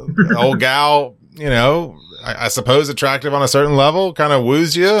the old gal, you know, I suppose attractive on a certain level, kind of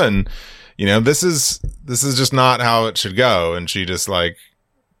woos you. And, you know, this is just not how it should go. And she just like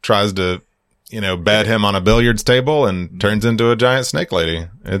tries to, you know, bed him on a billiards table and turns into a giant snake lady.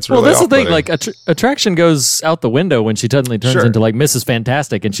 It's really that's the thing. Like attraction goes out the window when she suddenly turns into like Mrs.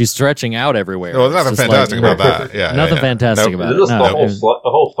 Fantastic and she's stretching out everywhere. Well, there's nothing fantastic about that. Yeah, nothing fantastic about it. The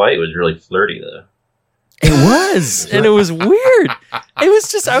whole fight was really flirty though. It was, and it was weird. It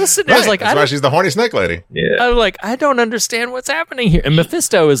was just, I was sitting there, I was like, that's why she's the horny snake lady. Yeah. I'm like, I don't understand what's happening here. And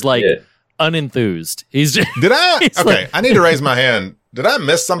Mephisto is like unenthused. He's just, Did I? Okay, like, I need to raise my hand. Did I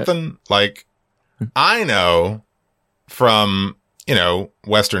miss something? Like, I know from, you know,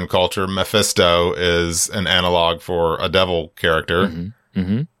 Western culture, Mephisto is an analog for a devil character. Mm-hmm.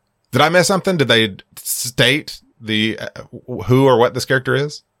 Mm-hmm. Did I miss something? Did they state the who or what this character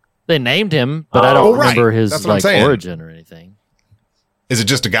is? They named him, but I don't remember his like origin or anything. Is it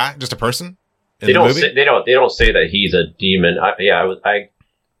just a guy, just a person? They don't say that he's a demon.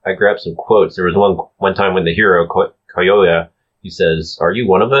 I grabbed some quotes. There was one time when the hero Koyoya, he says, "Are you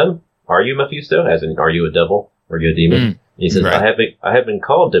one of them? Are you Mephisto? As in, are you a devil? Are you a demon?" And he says, right. "I have been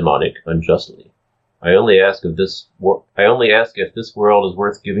called demonic unjustly. I only ask if this world is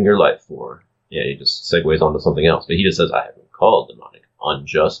worth giving your life for." Yeah, he just segues onto something else, but he just says, "I have been called demonic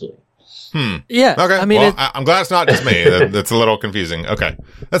unjustly." Yeah. Okay. I mean, I'm glad it's not just me. That's a little confusing. Okay,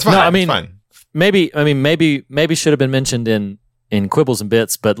 that's fine. No, I mean, it's fine. Maybe should have been mentioned in Quibbles and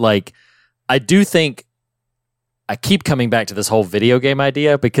Bits, but like, I do think I keep coming back to this whole video game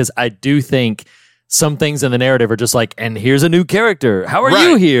idea because I do think some things in the narrative are just like, and here's a new character. How are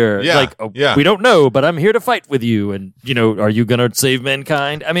you here? Yeah. Like, we don't know, but I'm here to fight with you. And, you know, are you going to save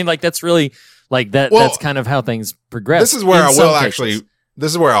mankind? I mean, like, that's really like that. Well, that's kind of how things progress. This is where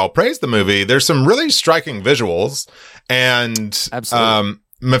this is where I'll praise the movie. There's some really striking visuals and,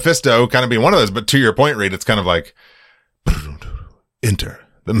 Mephisto kind of being one of those, but to your point, Reed, it's kind of like, enter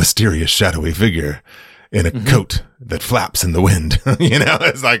the mysterious shadowy figure in a coat that flaps in the wind. You know,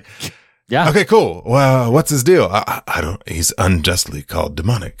 it's like, yeah. Okay, cool. Well, what's his deal? I don't. He's unjustly called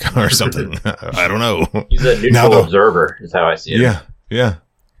demonic or something. I don't know. He's a neutral observer, is how I see it. Yeah. And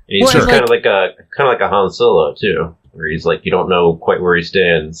he's kind of like a Han Solo too, where he's like, you don't know quite where he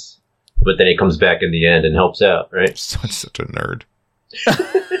stands, but then he comes back in the end and helps out. Right? Such a nerd.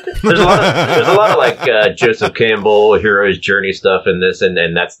 There's a lot of like Joseph Campbell hero's journey stuff in this, and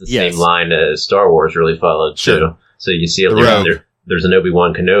that's the same line as Star Wars really followed too. So you see there's an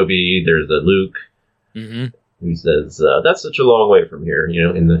Obi-Wan Kenobi, there's a Luke who says that's such a long way from here, you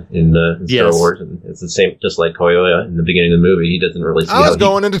know, in Star Wars, and it's the same, just like Koyoya in the beginning of the movie. He doesn't really see. I was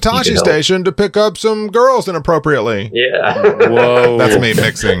going into Tashi Station to pick up some girls inappropriately. Yeah, whoa, that's me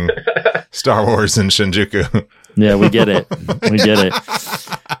mixing Star Wars and Shinjuku. Yeah, we get it.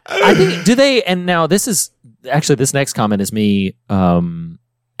 I think, do they, and now this next comment is me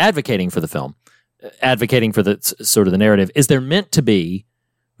advocating for the film, advocating for the sort of the narrative. Is there meant to be,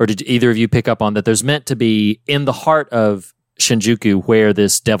 or did either of you pick up on that there's meant to be in the heart of Shinjuku where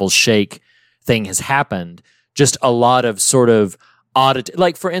this Devil's Shake thing has happened, just a lot of sort of oddity.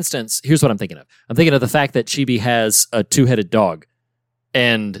 Like, for instance, here's what I'm thinking of. I'm thinking of the fact that Chibi has a two-headed dog,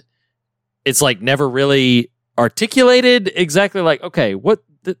 and it's like never really articulated exactly like, okay,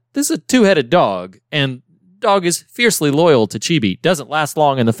 this is a two-headed dog, and dog is fiercely loyal to Chibi. Doesn't last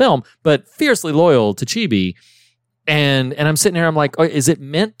long in the film, but fiercely loyal to Chibi. And I'm sitting here, I'm like, oh, is it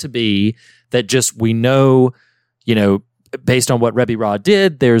meant to be that just we know, you know, based on what Rebbe Ra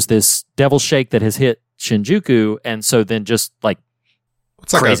did, there's this Devil's Shake that has hit Shinjuku, and so then just like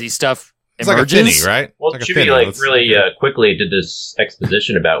crazy stuff emerges. Like a Finny, right? Well, Chibi really quickly did this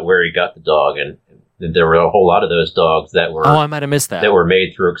exposition about where he got the dog, and there were a whole lot of those dogs that were. Oh, I might have missed that. That were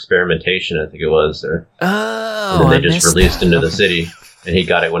made through experimentation, I think it was. And then they just released him to the city, and he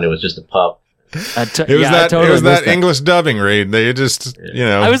got it when it was just a pup. It was that English dubbing, Reed. They just, you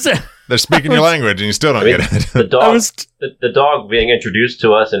know, they're speaking your language, and you still don't get it. The dog being introduced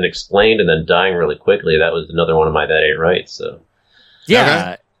to us and explained, and then dying really quickly. That was another one of my that ain't right. So,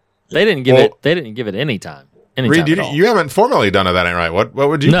 yeah, they didn't give it. They didn't give it any time. Reed, you haven't formally done a that ain't right. What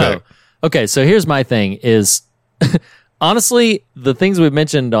would you pick? Okay, so here's my thing is, honestly, the things we've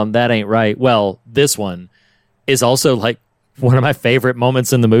mentioned on That Ain't Right, well, this one is also like one of my favorite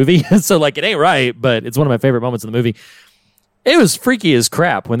moments in the movie. So like it ain't right, but it's one of my favorite moments in the movie. It was freaky as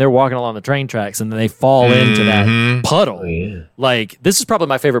crap when they're walking along the train tracks and then they fall into that puddle. Oh, yeah. Like, this is probably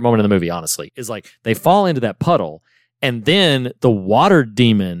my favorite moment in the movie, honestly, is like they fall into that puddle and then the water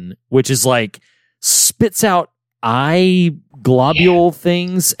demon, which is like spits out eye globule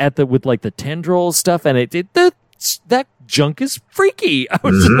things with like the tendril stuff, and that junk is freaky. I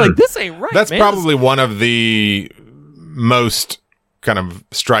was just like, this ain't right. That's man. probably one of the most kind of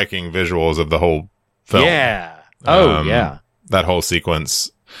striking visuals of the whole film. Yeah. Oh, yeah. That whole sequence.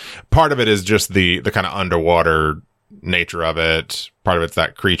 Part of it is just the kind of underwater nature of it. Part of it's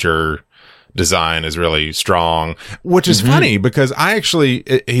that creature design is really strong, which is funny because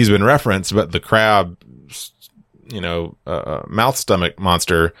he's been referenced, but the crab, mouth stomach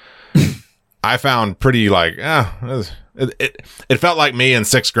monster, I found pretty like, it felt like me in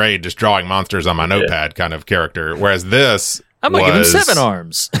 6th grade just drawing monsters on my notepad kind of character. Whereas this, I'm gonna give him 7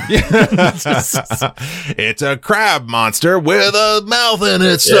 arms. It's a crab monster with a mouth in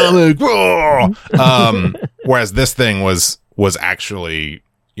its stomach. Whereas this thing was actually,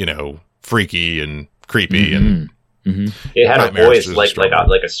 freaky and creepy and it had a voice like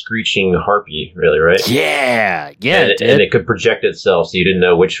a screeching harpy, really, right? Yeah, and it could project itself, so you didn't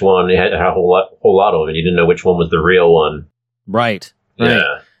know which one. It had a whole lot of it. You didn't know which one was the real one. Right.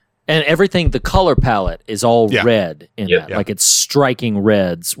 Yeah. And everything, the color palette is all red in that. Yeah. Like it's striking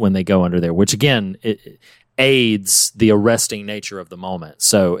reds when they go under there, which again, it aids the arresting nature of the moment.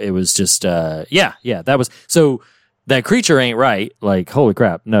 So it was just, that was, so that creature ain't right. Like, holy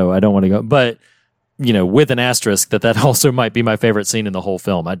crap. No, I don't want to go. But, with an asterisk that also might be my favorite scene in the whole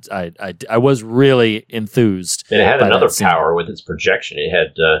film. I was really enthused. And it had another power with its projection. It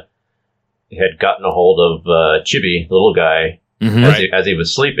had gotten a hold of Chibi, the little guy, as he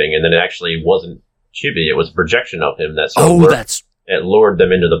was sleeping, and then it actually wasn't Chibi; it was a projection of him that it lured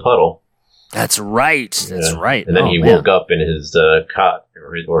them into the puddle. That's right. That's right. And then he woke up in his cot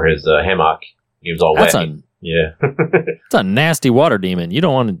or his hammock. He was all wet. It's a nasty water demon. You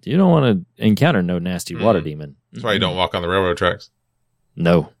don't want to encounter no nasty water demon. That's why you don't walk on the railroad tracks.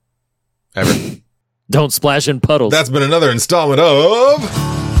 No, ever. Don't splash in puddles. That's been another installment of.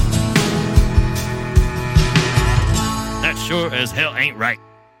 Sure as hell ain't right.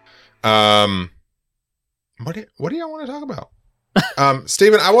 What do y'all want to talk about?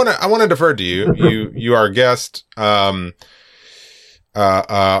 Stephen, I want to defer to you. You are a guest. What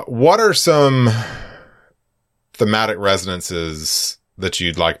are some thematic resonances that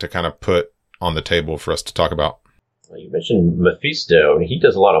you'd like to kind of put on the table for us to talk about? Well, you mentioned Mephisto. He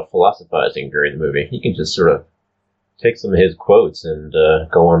does a lot of philosophizing during the movie. He can just sort of take some of his quotes and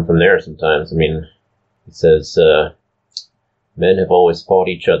go on from there sometimes. I mean, he says, men have always fought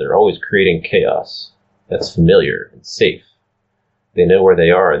each other, always creating chaos. That's familiar and safe. They know where they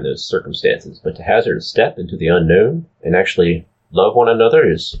are in those circumstances, but to hazard a step into the unknown and actually love one another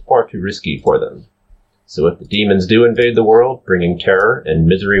is far too risky for them. So if the demons do invade the world, bringing terror and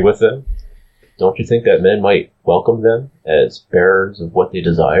misery with them, don't you think that men might welcome them as bearers of what they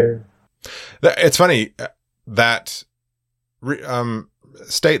desire? It's funny that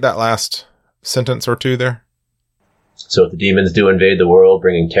state that last sentence or two there. So if the demons do invade the world,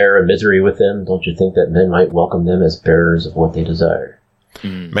 bringing terror and misery with them, don't you think that men might welcome them as bearers of what they desire?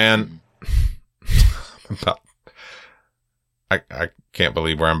 Man, I can't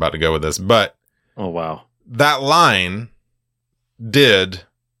believe where I'm about to go with this, but oh wow, that line did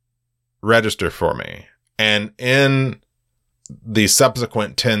register for me, and in the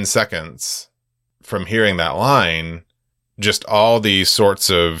subsequent 10 seconds from hearing that line, just all these sorts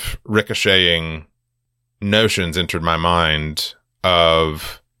of ricocheting notions entered my mind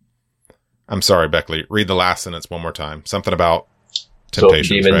of, I'm sorry, Beckley, read the last sentence one more time. Something about temptations,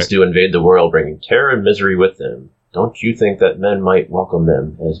 so if demons do invade the world, bringing terror and misery with them, don't you think that men might welcome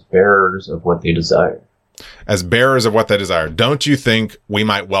them as bearers of what they desire? As bearers of what they desire. Don't you think we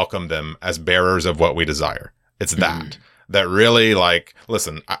might welcome them as bearers of what we desire? It's that really, like,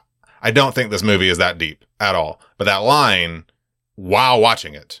 listen, I don't think this movie is that deep at all. But that line, while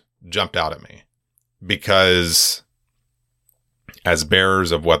watching it, jumped out at me. Because as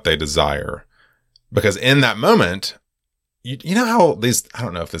bearers of what they desire. Because in that moment, you know how these, I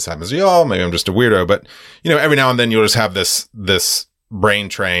don't know if this happens to y'all, maybe I'm just a weirdo, but every now and then you'll just have this brain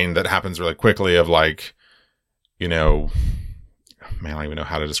train that happens really quickly of like, man, I don't even know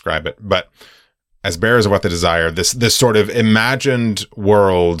how to describe it, but as bearers of what they desire, this sort of imagined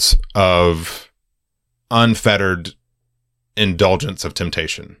worlds of unfettered indulgence of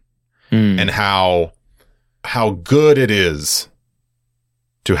temptation. and how good it is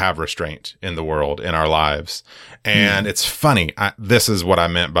to have restraint in the world, in our lives. And it's funny. This is what I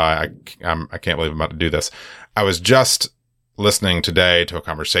meant by, I can't believe I'm about to do this. I was just listening today to a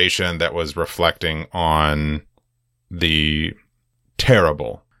conversation that was reflecting on the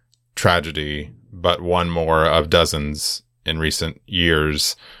terrible tragedy, but one more of dozens in recent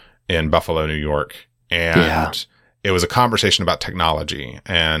years in Buffalo, New York. And it was a conversation about technology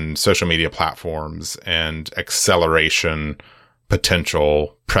and social media platforms and acceleration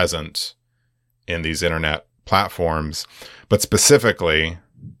potential present in these internet platforms, but specifically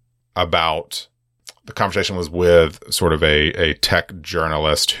about the conversation was with sort of a tech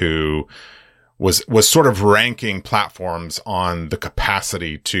journalist who was sort of ranking platforms on the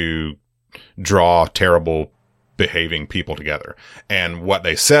capacity to draw terrible behaving people together. And what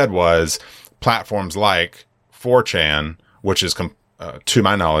they said was platforms like 4chan, which is, to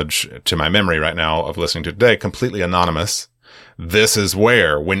my knowledge, to my memory right now of listening to today, completely anonymous. This is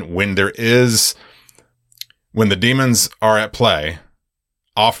where, when the demons are at play,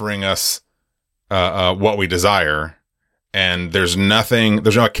 offering us what we desire, and there's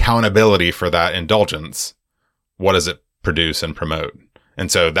no accountability for that indulgence, what does it produce and promote?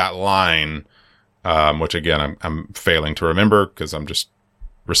 And so that line, which again, I'm failing to remember because I'm just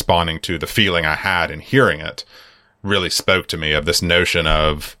responding to the feeling I had in hearing it, really spoke to me of this notion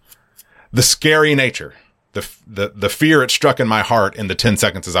of the scary nature, the fear it struck in my heart in the 10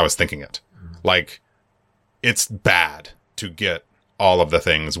 seconds as I was thinking it. Like, it's bad to get all of the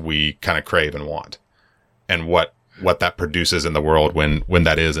things we kind of crave and want, and what that produces in the world when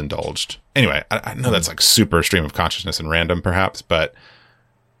that is indulged. Anyway, I know that's like super stream of consciousness and random perhaps, but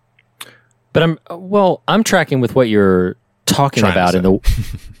I'm tracking with what you're talking about in the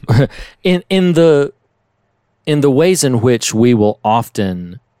in the ways in which we will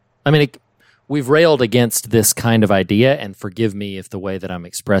often, we've railed against this kind of idea, and forgive me if the way that I'm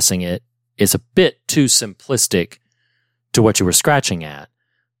expressing it is a bit too simplistic to what you were scratching at.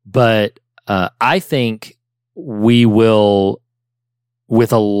 But I think we will,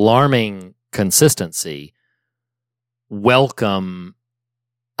 with alarming consistency, welcome,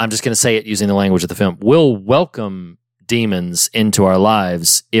 I'm just going to say it using the language of the film, we'll welcome demons into our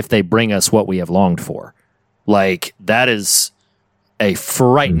lives if they bring us what we have longed for. Like, that is a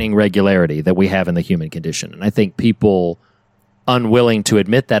frightening regularity that we have in the human condition. And I think people unwilling to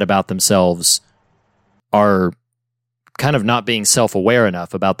admit that about themselves are kind of not being self-aware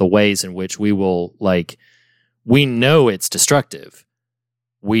enough about the ways in which we will, like, we know it's destructive.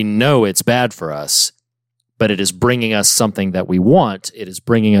 We know it's bad for us, but it is bringing us something that we want. It is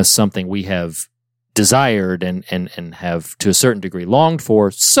bringing us something we have desired and have to a certain degree longed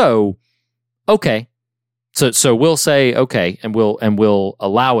for. So, okay. So we'll say, okay, and we'll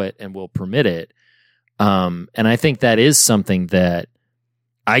allow it and we'll permit it. And I think that is something that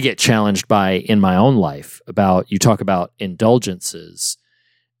I get challenged by in my own life. About, you talk about indulgences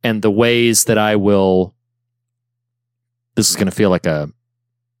and the ways that I will, this is going to feel like a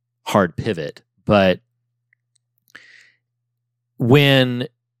hard pivot, but when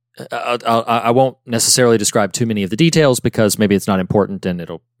I won't necessarily describe too many of the details because maybe it's not important and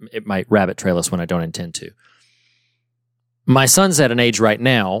it might rabbit trail us when I don't intend to. My son's at an age right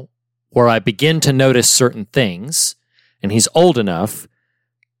now where I begin to notice certain things, and he's old enough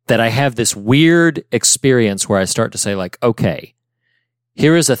that I have this weird experience where I start to say, like, okay,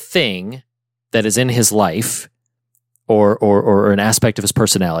 here is a thing that is in his life or an aspect of his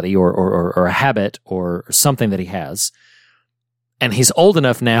personality or a habit or something that he has. And he's old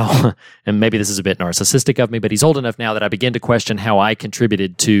enough now, and maybe this is a bit narcissistic of me, but he's old enough now that I begin to question how I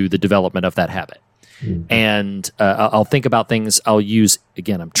contributed to the development of that habit. Mm-hmm. And I'll think about things. I'll use,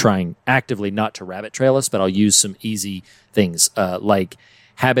 again, I'm trying actively not to rabbit trail us, but I'll use some easy things like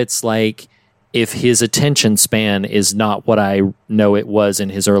habits like if his attention span is not what I know it was in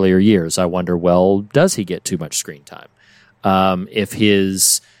his earlier years, I wonder, well, does he get too much screen time? If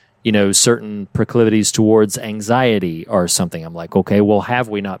his, certain proclivities towards anxiety or something, I'm like, okay, well, have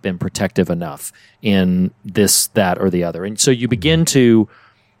we not been protective enough in this, that, or the other? And so you begin to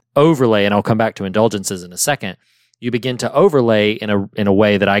overlay, and I'll come back to indulgences in a second. You begin to overlay in a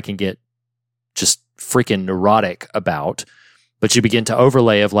way that I can get just freaking neurotic about, but you begin to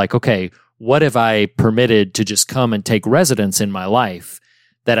overlay of like, okay, what have I permitted to just come and take residence in my life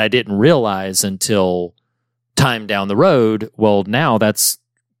that I didn't realize until time down the road? Well, now that's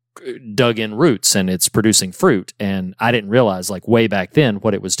dug in roots and it's producing fruit, and I didn't realize like way back then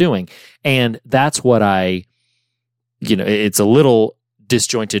what it was doing. And that's what it's a little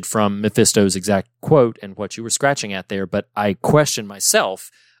disjointed from Mephisto's exact quote and what you were scratching at there, but I question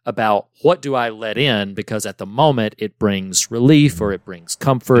myself about what do I let in, because at the moment it brings relief, or it brings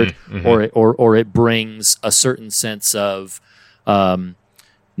comfort, or it brings a certain sense of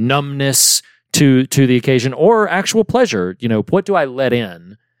numbness to the occasion, or actual pleasure. What do I let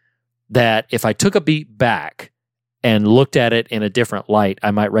in that if I took a beat back and looked at it in a different light,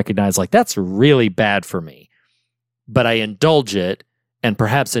 I might recognize, like, that's really bad for me. But I indulge it, and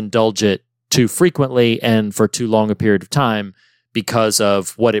perhaps indulge it too frequently and for too long a period of time because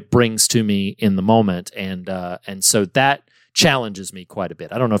of what it brings to me in the moment. And so that challenges me quite a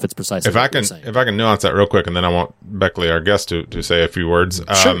bit. I don't know if it's precisely what you're saying. If I can nuance that real quick, and then I want Beckley, our guest, to say a few words.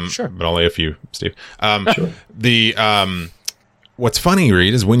 Sure. But only a few, Steve. Sure. What's funny,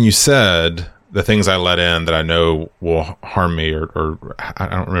 Reed, is when you said the things I let in that I know will harm me, or I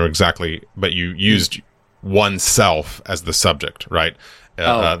don't remember exactly, but you used oneself as the subject, right?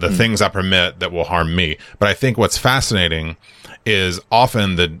 The things I permit that will harm me. But I think what's fascinating is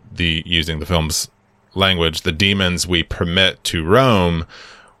often the using the film's language, the demons we permit to roam,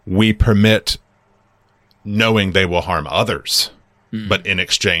 we permit knowing they will harm others, but in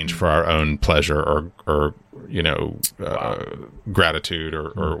exchange for our own pleasure or gratitude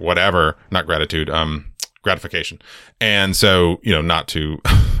or whatever, not gratitude, gratification. And so, not to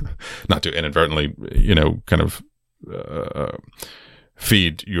inadvertently, kind of,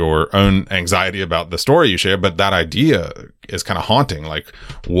 feed your own anxiety about the story you share, but that idea is kind of haunting. Like,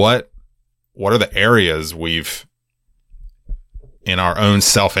 what are the areas we've, in our own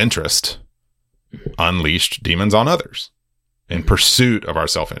self-interest, unleashed demons on others in pursuit of our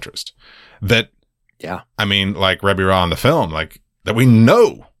self-interest? That, yeah, I mean, like Rebbe Ra in the film, like, that we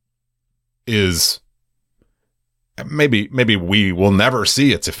know is maybe we will never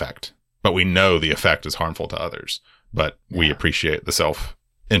see its effect, but we know the effect is harmful to others. But we appreciate the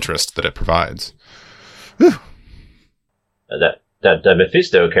self-interest that it provides. That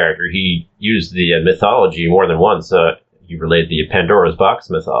Mephisto character, he used the mythology more than once. He related the Pandora's box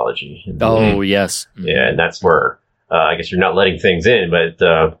mythology. Oh, yes. Yeah, and that's where I guess you're not letting things in, but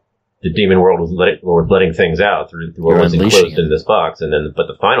the demon world was letting things out through what was enclosed in this box. But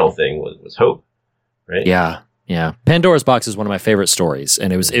the final thing was hope, right? Yeah, yeah. Pandora's box is one of my favorite stories,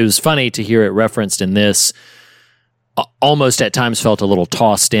 and it was funny to hear it referenced in this. Almost at times felt a little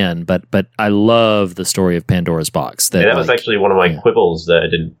tossed in, but I love the story of Pandora's box. That was actually one of my quibbles that I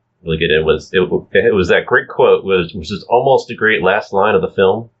didn't really get in. It was that great quote, which is almost a great last line of the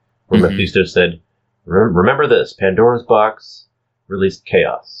film, where Mephisto said, "Remember this: Pandora's box released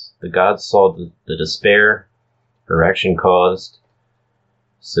chaos. The gods saw the despair her action caused,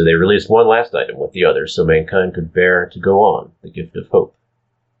 so they released one last item with the others, so mankind could bear to go on, the gift of hope.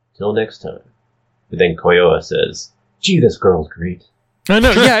 Till next time." But then Koyoa says, "Gee, this girl's great." I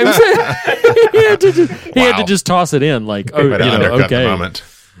know, yeah. It was, he had to just toss it in, like, oh, okay. The moment.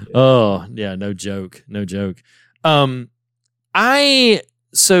 Oh, yeah, no joke. I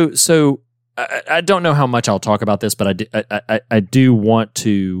don't know how much I'll talk about this, but I do want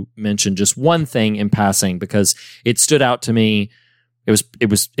to mention just one thing in passing, because it stood out to me. It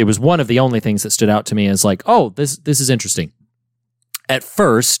was one of the only things that stood out to me as like, oh, this is interesting. At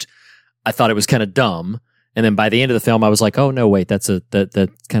first, I thought it was kind of dumb. And then by the end of the film, I was like, "Oh no, wait, that's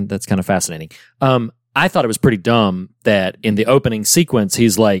kind of fascinating." I thought it was pretty dumb that in the opening sequence,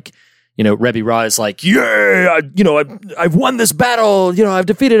 he's like, Rebbe Ra is like, "Yeah, I've won this battle. I've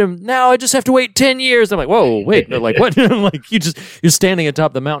defeated him. Now I just have to wait 10 years." I'm like, "Whoa, wait, no, like what?" Like you're standing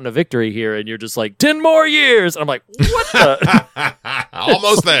atop the mountain of victory here, and you're just like 10 more years. And I'm like, "What the?"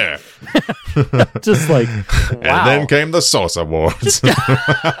 Almost there. Just like, wow. And then came the Sauce Awards.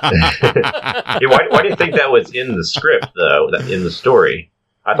 Why do you think that was in the script, though? In the story,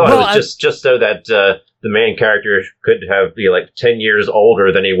 I thought it was just so that the main character could be like 10 years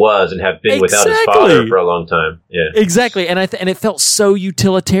older than he was and have been without his father for a long time. Yeah, exactly. And and it felt so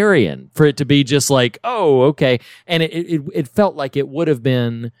utilitarian for it to be just like, oh, okay. And it felt like it would have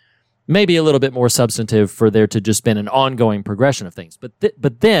been maybe a little bit more substantive for there to just been an ongoing progression of things. But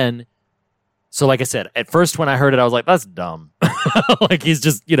then, so like I said, at first when I heard it, I was like, that's dumb. Like he's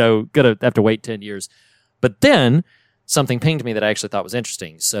just, gonna have to wait 10 years. But then something pinged me that I actually thought was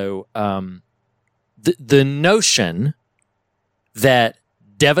interesting. So the notion that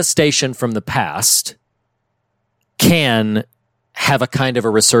devastation from the past can have a kind of a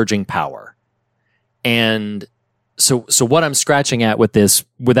resurging power. And so what I'm scratching at with this,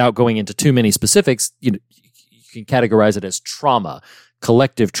 without going into too many specifics, you can categorize it as trauma,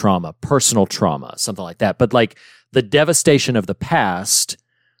 collective trauma, personal trauma, something like that. But like the devastation of the past,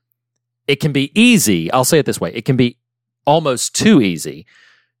 it can be easy. I'll say it this way. It can be almost too easy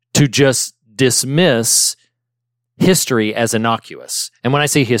to just dismiss history as innocuous. And when I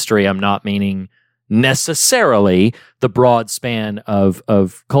say history, I'm not meaning necessarily the broad span of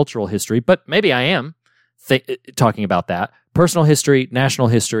cultural history, but maybe I am talking about that. Personal history, national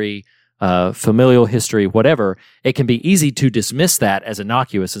history, familial history, whatever. It can be easy to dismiss that as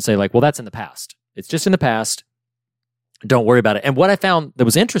innocuous and say, like, well, that's in the past. It's just in the past. Don't worry about it. And what I found that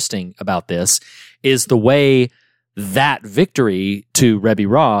was interesting about this is the way that victory to Rebbe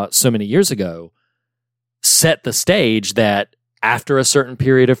Ra so many years ago set the stage that after a certain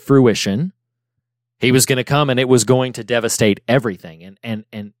period of fruition, he was going to come and it was going to devastate everything.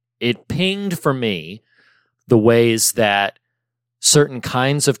 And it pinged for me the ways that certain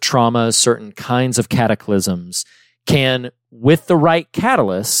kinds of trauma, certain kinds of cataclysms can, with the right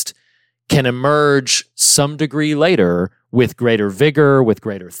catalyst, can emerge some degree later with greater vigor, with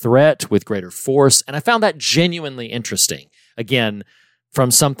greater threat, with greater force. And I found that genuinely interesting. Again, from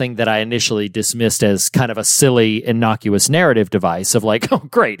something that I initially dismissed as kind of a silly, innocuous narrative device of like, oh,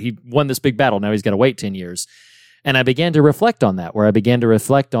 great, he won this big battle, now he's got to wait 10 years. And I began to reflect on that, where I began to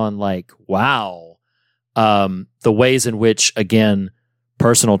reflect on like, wow, the ways in which, again,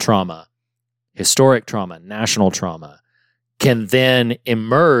 personal trauma, historic trauma, national trauma can then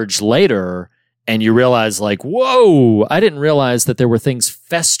emerge later, and you realize like, whoa, I didn't realize that there were things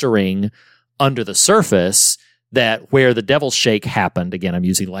festering under the surface, that where the devil's shake happened, again, I'm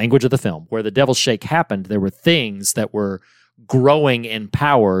using language of the film, where the devil's shake happened, there were things that were growing in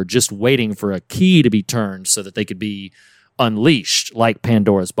power, just waiting for a key to be turned so that they could be unleashed, like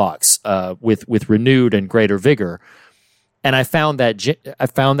Pandora's box, with renewed and greater vigor. And I found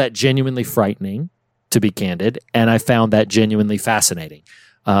that genuinely frightening, to be candid, and I found that genuinely fascinating,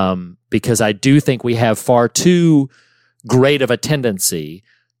 because I do think we have far too great of a tendency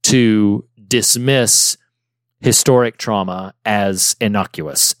to dismiss historic trauma as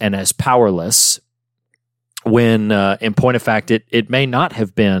innocuous and as powerless, when in point of fact it may not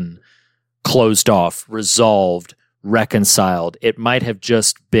have been closed off, resolved, reconciled. It might have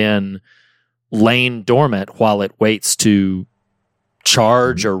just been lain dormant while it waits to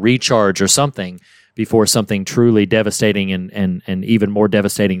charge or recharge or something before something truly devastating and even more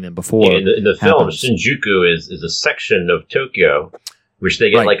devastating than before. Yeah, in the film, happens. Shinjuku is a section of Tokyo which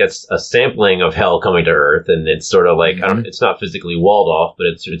they get Right. like a sampling of hell coming to Earth, and it's sort of like, it's not physically walled off, but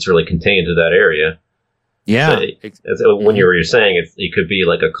it's really contained to that area. Yeah. So when you were saying it could be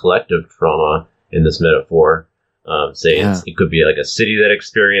like a collective trauma in this metaphor. It could be like a city that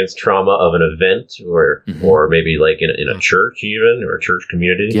experienced trauma of an event, or maybe like in a church even, or a church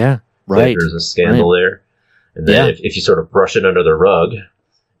community. Yeah, right. There's a scandal there. And then if you sort of brush it under the rug,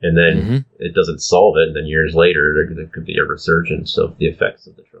 and then it doesn't solve it, and then years later there could be a resurgence of the effects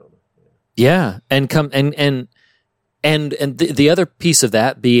of the trauma. Yeah, and the other piece of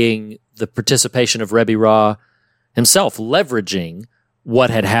that being the participation of Rebbe Ra himself, leveraging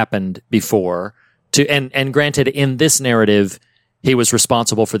what had happened before to, and granted, in this narrative, he was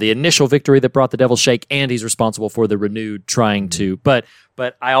responsible for the initial victory that brought the Devil's Shake, and he's responsible for the renewed trying to. But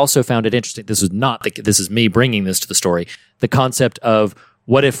I also found it interesting. This is me bringing this to the story. The concept of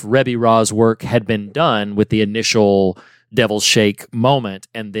what if Rebbe Ra's work had been done with the initial Devil's Shake moment,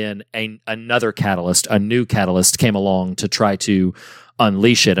 and then another catalyst, a new catalyst, came along to try to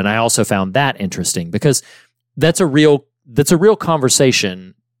unleash it. And I also found that interesting because that's a real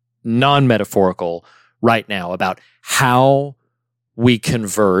conversation, non-metaphorical, right now about how we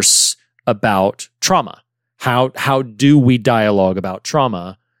converse about trauma. How do we dialogue about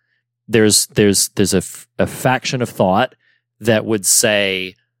trauma? There's a faction of thought that would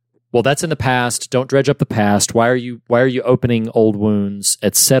say, well, that's in the past. Don't dredge up the past. Why are you opening old wounds,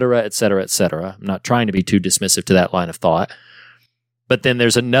 et cetera, et cetera, et cetera? I'm not trying to be too dismissive to that line of thought. But then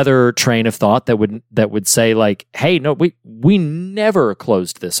there's another train of thought that would say, like, hey, no, we never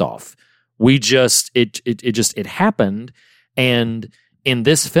closed this off. We just it happened. And in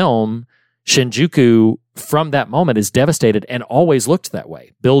this film, Shinjuku from that moment is devastated and always looked that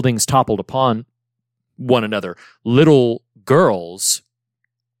way. Buildings toppled upon one another. Little girls,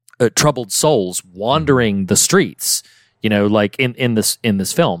 troubled souls wandering the streets, like in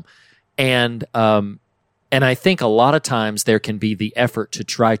this film. And I think a lot of times there can be the effort to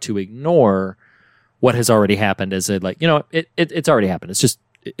try to ignore what has already happened as it's already happened.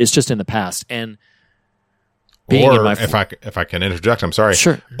 It's just in the past. And if I can interject, I'm sorry.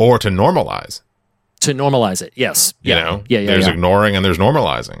 Sure. Or to normalize. To normalize it, yes. There's ignoring and there's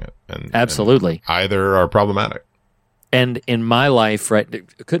normalizing it. And absolutely. And either are problematic. And in my life, right,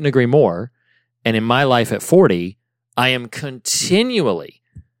 couldn't agree more. And in my life at 40, I am continually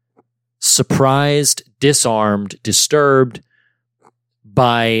surprised, disarmed, disturbed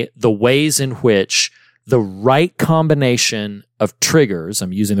by the ways in which the right combination of triggers,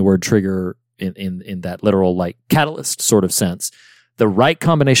 I'm using the word trigger in that literal like catalyst sort of sense, the right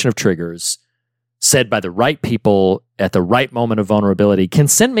combination of triggers said by the right people at the right moment of vulnerability can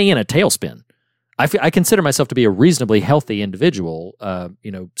send me in a tailspin. I consider myself to be a reasonably healthy individual,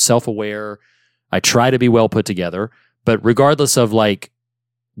 self-aware. I try to be well put together, but regardless of like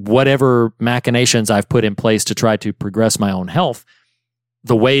whatever machinations I've put in place to try to progress my own health,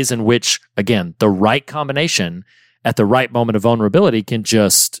 the ways in which, again, the right combination at the right moment of vulnerability can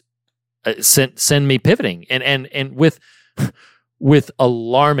just send me pivoting and with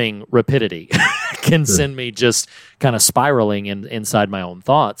alarming rapidity can send me just kind of spiraling inside my own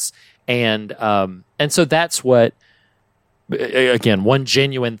thoughts. And so that's what, again, one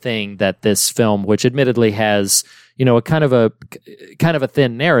genuine thing that this film, which admittedly has, a kind of a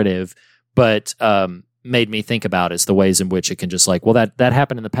thin narrative, but made me think about is the ways in which it can just like, well, that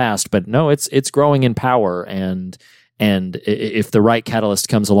happened in the past, but no, it's growing in power, and if the right catalyst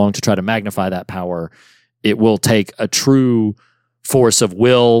comes along to try to magnify that power, it will take a true force of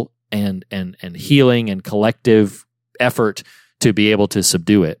will and healing and collective effort to be able to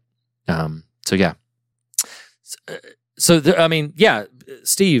subdue it.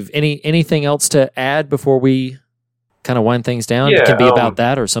 Steve, anything else to add before we kind of wind things down? It can be about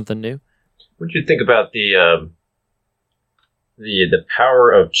that or something new. What did you think about the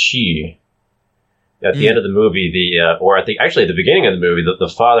power of chi? At the end of the movie, or I think actually at the beginning of the movie, the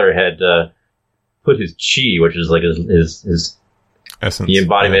father had put his chi, which is like his essence, the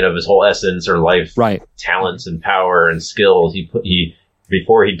embodiment of his whole essence or life, right, talents and power and skills.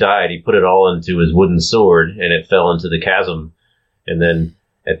 Before he died, he put it all into his wooden sword, and it fell into the chasm. And then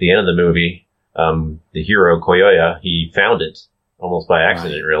at the end of the movie, the hero Koyoya, he found it almost by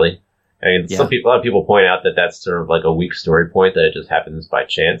accident, really. I mean, a lot of people point out that that's sort of like a weak story point, that it just happens by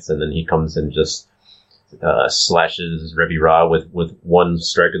chance, and then he comes and just slashes Revi Ra with one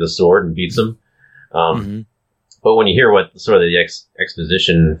strike of the sword and beats him. But when you hear what sort of the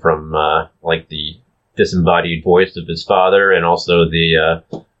exposition from like the disembodied voice of his father, and also the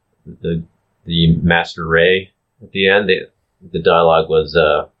Master Ray at the end, the dialogue was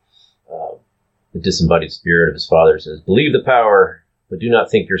the disembodied spirit of his father says, "Believe the power, but do not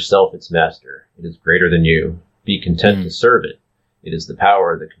think yourself its master. It is greater than you. Be content to serve it. It is the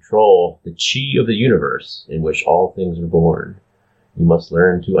power, the control, the chi of the universe in which all things are born. You must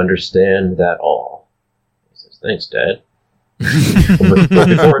learn to understand that all." He says, "Thanks, Dad."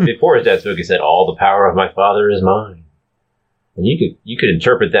 before his dad spoke, he said, "All the power of my father is mine." And you could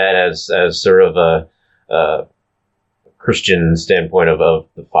interpret that as sort of a Christian standpoint of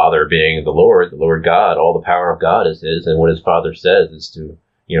the Father being the Lord God. All the power of God is his, and what his Father says is to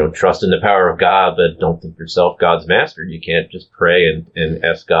trust in the power of God, but don't think yourself God's master. You can't just pray and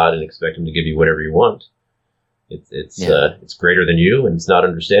ask God and expect him to give you whatever you want. It's greater than you, and it's not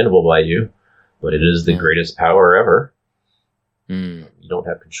understandable by you, but it is the greatest power ever. You don't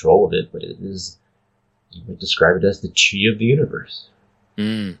have control of it, but it is, you might describe it as the chi of the universe.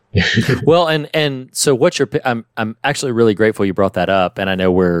 Well, and so I'm actually really grateful you brought that up, and I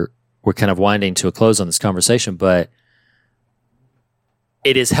know we're kind of winding to a close on this conversation, but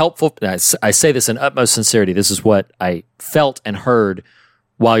it is helpful. I say this in utmost sincerity. This is what I felt and heard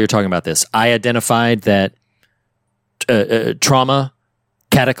while you're talking about this. I identified that trauma,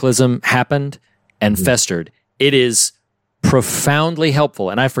 cataclysm happened and festered. It is profoundly helpful,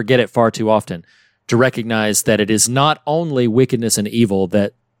 and I forget it far too often, to recognize that it is not only wickedness and evil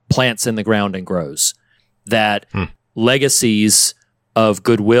that plants in the ground and grows, that legacies of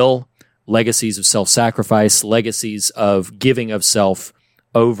goodwill, legacies of self-sacrifice, legacies of giving of self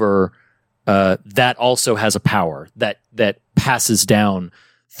over, that also has a power that passes down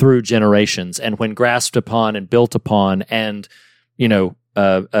through generations, and when grasped upon and built upon and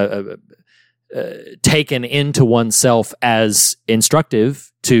taken into oneself as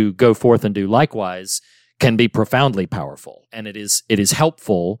instructive to go forth and do likewise, can be profoundly powerful. And it is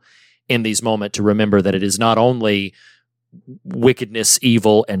helpful in these moments to remember that it is not only wickedness,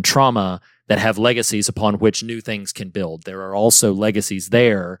 evil, and trauma that have legacies upon which new things can build. There are also legacies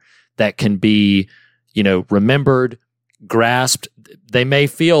there that can be, remembered, grasped. They may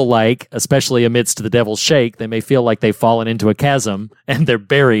feel like, especially amidst the devil's shake, they may feel like they've fallen into a chasm and they're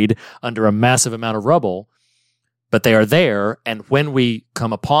buried under a massive amount of rubble, but they are there. And when we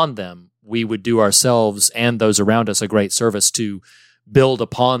come upon them, we would do ourselves and those around us a great service to build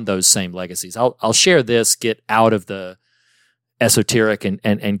upon those same legacies. I'll share this, get out of the esoteric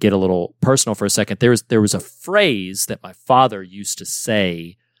and get a little personal for a second. There was a phrase that my father used to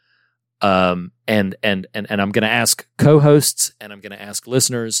say And I'm going to ask co-hosts and I'm going to ask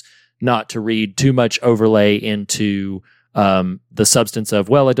listeners not to read too much overlay into the substance of,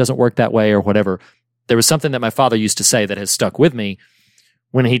 well, it doesn't work that way or whatever. There was something that my father used to say that has stuck with me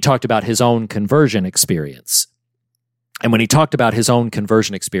when he talked about his own conversion experience. And when he talked about his own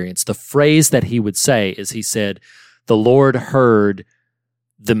conversion experience, the phrase that he would say is, he said, "The Lord heard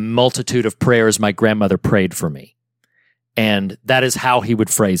the multitude of prayers my grandmother prayed for me." And that is how he would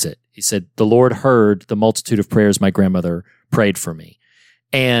phrase it. He said, "The Lord heard the multitude of prayers my grandmother prayed for me."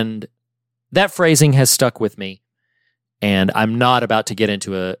 And that phrasing has stuck with me. And I'm not about to get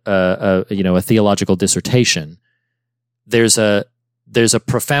into a theological dissertation. There's a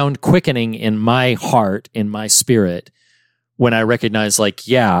profound quickening in my heart, in my spirit, when I recognize, like,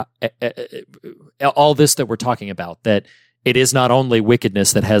 all this that we're talking about, that it is not only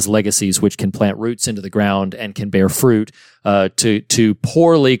wickedness that has legacies which can plant roots into the ground and can bear fruit. To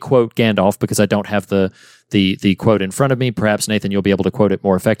poorly quote Gandalf, because I don't have the quote in front of me. Perhaps, Nathan, you'll be able to quote it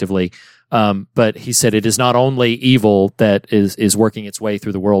more effectively. But he said, it is not only evil that is working its way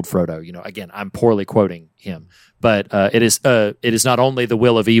through the world, Frodo. Again, I'm poorly quoting him, but it is not only the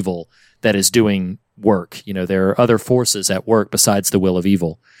will of evil that is doing work. There are other forces at work besides the will of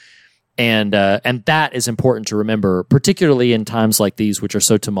evil. And that is important to remember, particularly in times like these, which are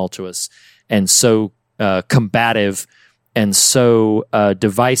so tumultuous and so combative and so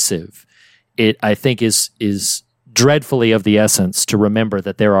divisive. It, I think, is dreadfully of the essence to remember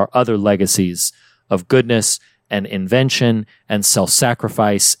that there are other legacies of goodness and invention and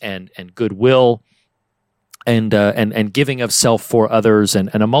self-sacrifice and goodwill and giving of self for others and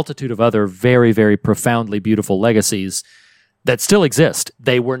a multitude of other very, very profoundly beautiful legacies that still exist.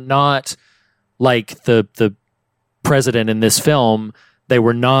 They were not like the president in this film. They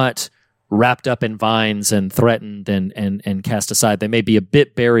were not wrapped up in vines and threatened and cast aside. They may be a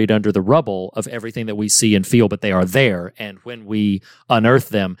bit buried under the rubble of everything that we see and feel, but they are there. And when we unearth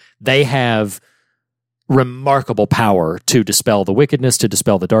them, they have remarkable power to dispel the wickedness, to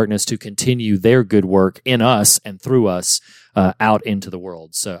dispel the darkness, to continue their good work in us and through us out into the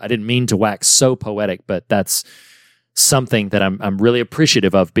world. So I didn't mean to wax so poetic, but that's something that I'm really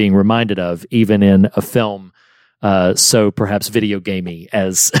appreciative of being reminded of, even in a film so perhaps video gamey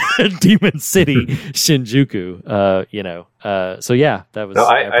as Demon City Shinjuku. So yeah, that was. No,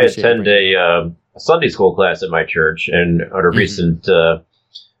 I attend a Sunday school class at my church, and at a recent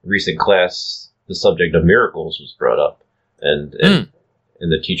class, the subject of miracles was brought up, and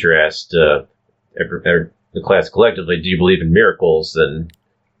the teacher asked the class collectively, "Do you believe in miracles?" And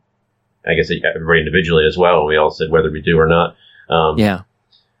I guess everybody individually as well. And we all said whether we do or not. Yeah.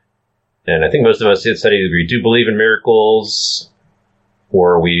 And I think most of us said either we do believe in miracles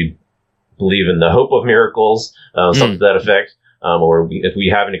or we believe in the hope of miracles, something to that effect. Or if we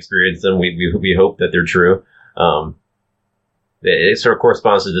haven't experienced them, we hope that they're true. It sort of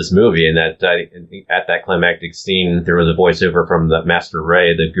corresponds to this movie in that at that climactic scene, there was a voiceover from the Master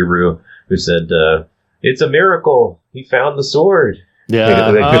Ray, the guru, who said, "It's a miracle. He found the sword."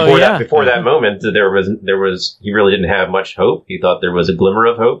 Yeah. Before that moment, there was he really didn't have much hope. He thought there was a glimmer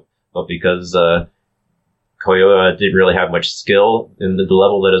of hope, but because Koyoa didn't really have much skill in the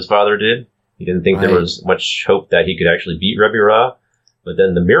level that his father did, he didn't think there was much hope that he could actually beat Rebbe Ra. But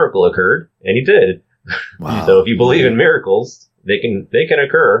then the miracle occurred, and he did. Wow. So if you believe in miracles, they can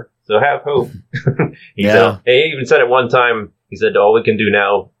occur. So have hope. He even said at one time, he said, "All we can do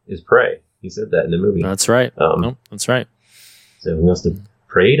now is pray." He said that in the movie. That's right. That's right. So we must have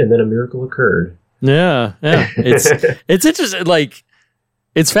prayed, and then a miracle occurred. Yeah. It's interesting. Like,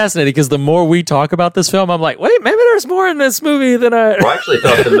 it's fascinating because the more we talk about this film, I'm like, wait, maybe there's more in this movie than I. Well, I actually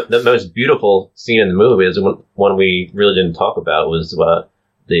thought the most beautiful scene in the movie is one we really didn't talk about was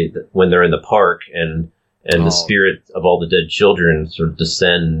when they're in the park and the spirit of all the dead children sort of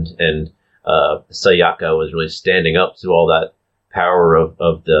descend, and Sayaka was really standing up to all that power of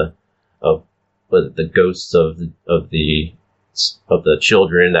the ghosts of the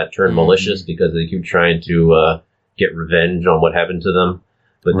children that turn malicious because they keep trying to get revenge on what happened to them.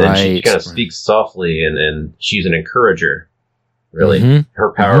 But then she kind of speaks softly, and she's an encourager. Really,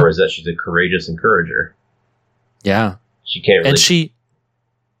 her power is that she's a courageous encourager. Yeah, she can't really, and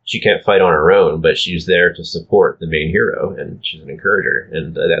she can't fight on her own, but she's there to support the main hero, and she's an encourager.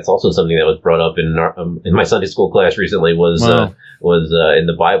 And that's also something that was brought up in my Sunday school class recently. Was in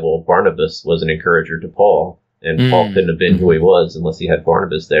the Bible, Barnabas was an encourager to Paul. And Paul couldn't have been who he was unless he had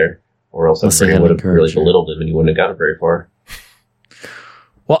Barnabas there, or else I'm afraid he would have really belittled him and he wouldn't have gotten very far.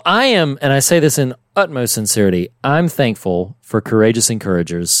 Well, and I say this in utmost sincerity, I'm thankful for courageous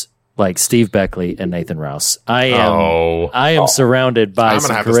encouragers like Steve Beckley and Nathan Rouse. I am surrounded by I'm some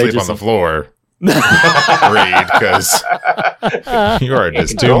gonna have to sleep on the floor. Reed, because you are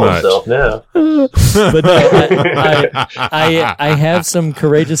just too much. Now. But no, I have some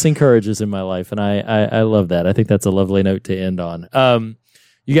courageous encouragers in my life, and I love that. I think that's a lovely note to end on.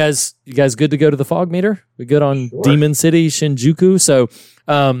 You guys good to go to the fog meter? We good on Sure. Demon City, Shinjuku? So,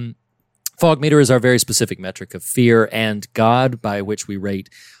 fog meter is our very specific metric of fear and God by which we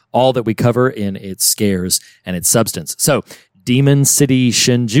rate all that we cover in its scares and its substance. So, Demon City,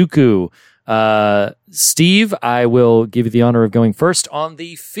 Shinjuku. Steve, I will give you the honor of going first on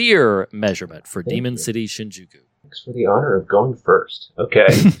the fear measurement for Demon City, Shinjuku. Thanks for the honor of going first. Okay.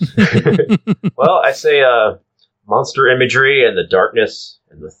 Well, I say monster imagery and the darkness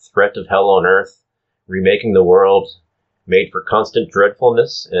and the threat of hell on earth, remaking the world, made for constant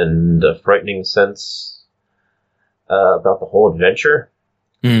dreadfulness and a frightening sense about the whole adventure.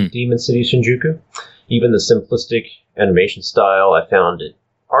 Demon City, Shinjuku. Even the simplistic animation style, I found it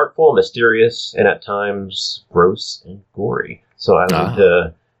artful, mysterious, and at times gross and gory. So I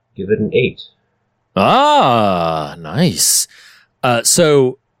would give it an 8. Ah, nice.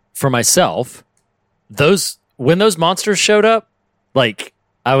 So for myself, when those monsters showed up, like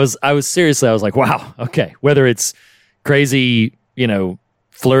I was like, wow, okay. Whether it's crazy,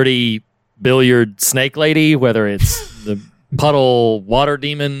 flirty billiard snake lady, whether it's the puddle water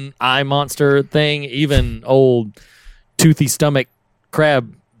demon eye monster thing, even old toothy stomach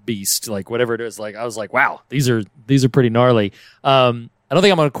crab beast, like whatever it is, like I was like, wow, these are pretty gnarly. I don't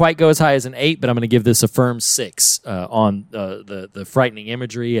think I'm going to quite go as high as an 8, but I'm going to give this a firm 6 on the frightening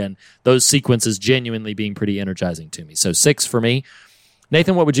imagery and those sequences genuinely being pretty energizing to me. So 6 for me.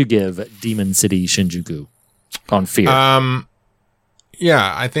 Nathan, what would you give Demon City Shinjuku on fear?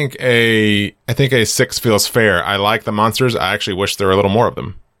 Yeah, I think a 6 feels fair. I like the monsters. I actually wish there were a little more of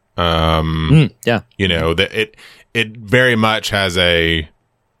them. Yeah, that it very much has a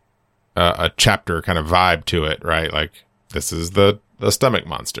chapter kind of vibe to it, right? Like this is the stomach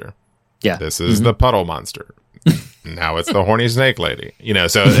monster. Yeah, this is the puddle monster. Now it's the horny snake lady.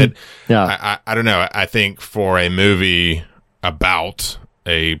 So it. Yeah, I don't know. I think for a movie about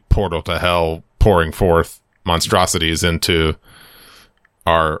a portal to hell pouring forth monstrosities into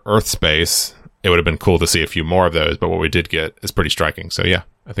our Earth space, it would have been cool to see a few more of those. But what we did get is pretty striking. So yeah,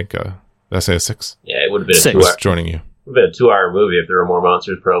 I think did I say a 6? Yeah, it would have been 6. a 2-hour. Joining you. Would have been a 2-hour movie if there were more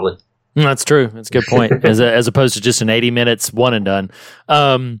monsters, probably. That's true. That's a good point. as opposed to just an 80 minutes one and done.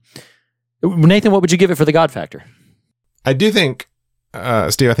 Nathan, what would you give it for the God factor? I do think,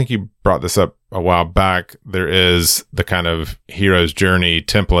 Steve, I think you brought this up a while back. There is the kind of hero's journey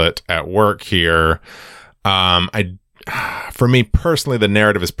template at work here. For me personally, the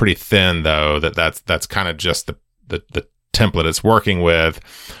narrative is pretty thin, though. That's kind of just the template it's working with.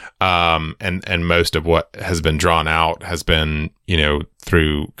 And most of what has been drawn out has been,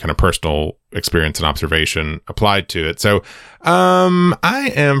 through kind of personal experience and observation applied to it. So,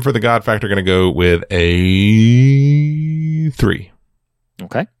 I am for the God factor going to go with a 3.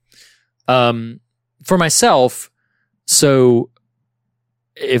 Okay. For myself, so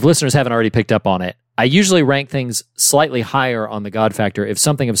if listeners haven't already picked up on it, I usually rank things slightly higher on the God factor if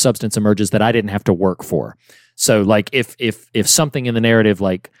something of substance emerges that I didn't have to work for. So like if something in the narrative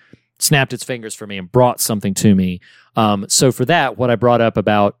like snapped its fingers for me and brought something to me. So for that, what I brought up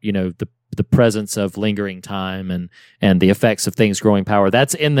about, the presence of lingering time and the effects of things growing power,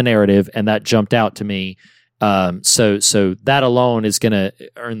 that's in the narrative and that jumped out to me. So that alone is going to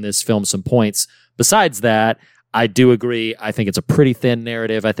earn this film some points. Besides that, I do agree. I think it's a pretty thin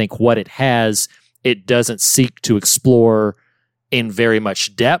narrative. I think what it has, it doesn't seek to explore in very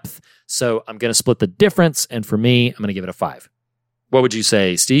much depth. So I'm going to split the difference. And for me, I'm going to give it a 5. What would you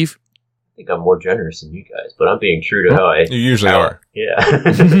say, Steve? I think I'm more generous than you guys, but I'm being true to how I... You usually are. Yeah.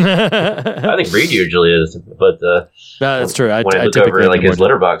 I think Reed usually is, but... No, that's true. When I look over like his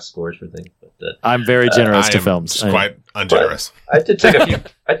letterbox scores for things. But, I'm very generous to films. Quite ungenerous. I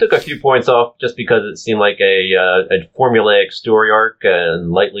took a few points off just because it seemed like a formulaic story arc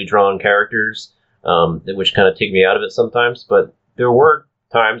and lightly drawn characters, which kind of take me out of it sometimes. But there were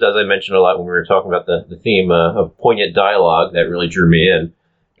times, as I mentioned a lot when we were talking about the theme of poignant dialogue that really drew me in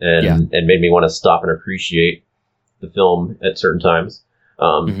and made me want to stop and appreciate the film at certain times.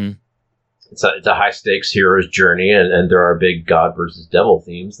 It's a high stakes hero's journey, and there are big God versus devil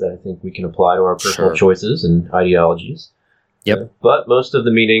themes that I think we can apply to our personal choices and ideologies. Yep. But most of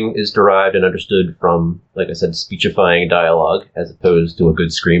the meaning is derived and understood from, like I said, speechifying dialogue as opposed to a good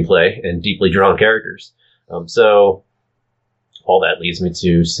screenplay and deeply drawn characters. So all that leads me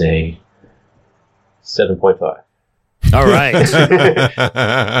to say 7.5. All right.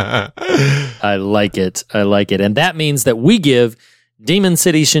 I like it. And that means that we give Demon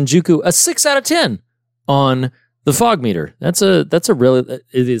City Shinjuku a 6 out of 10 on the fog meter. That's a really,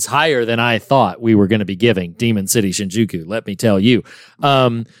 it is higher than I thought we were going to be giving Demon City Shinjuku, let me tell you.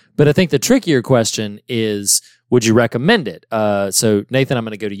 But I think the trickier question is, would you recommend it? So Nathan, I'm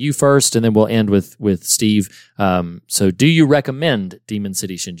going to go to you first, and then we'll end with Steve. So do you recommend Demon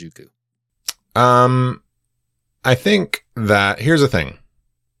City Shinjuku? I think that, here's the thing.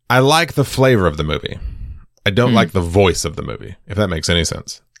 I like the flavor of the movie. I don't like the voice of the movie, if that makes any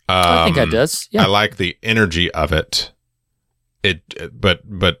sense. I think that does. Yeah. I like the energy of it.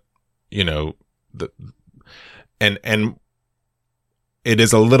 But you know, and it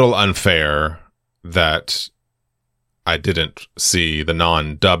is a little unfair that I didn't see the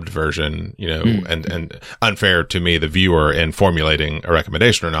non-dubbed version, you know, and unfair to me, the viewer, in formulating a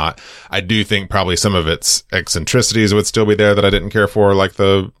recommendation or not. I do think probably some of its eccentricities would still be there that I didn't care for, like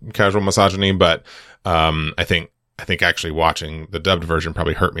the casual misogyny, but I think actually watching the dubbed version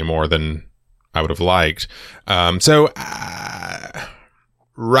probably hurt me more than I would have liked. So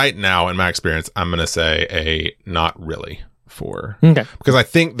right now, in my experience, I'm going to say a not really for, because I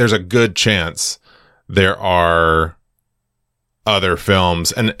think there's a good chance there are other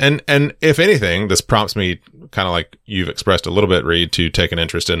films, and if anything, this prompts me, kind of like you've expressed a little bit, Reed, to take an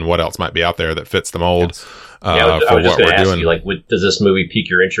interest in what else might be out there that fits the mold. I was just going to ask you, like, does this movie pique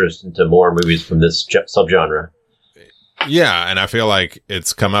your interest into more movies from this subgenre? Yeah, and I feel like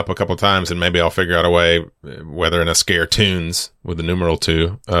it's come up a couple times, and maybe I'll figure out a way, whether in a Scare Tunes with the numeral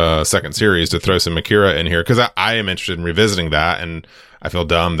 2 second series, to throw some Akira in here, because I am interested in revisiting that, and I feel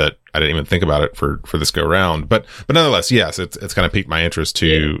dumb that I didn't even think about it for this go round. But nonetheless, yes, it's kind of piqued my interest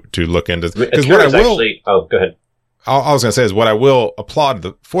to look into, because what I will go ahead. I was going to say is what I will applaud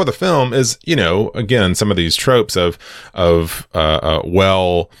for the film is, you know, again, some of these tropes of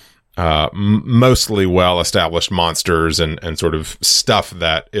mostly well-established monsters and sort of stuff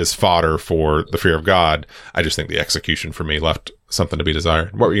that is fodder for the fear of God. I just think the execution for me left something to be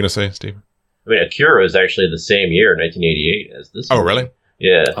desired. What were you going to say, Steve? I mean, Akira is actually the same year, 1988, as this. Oh, really?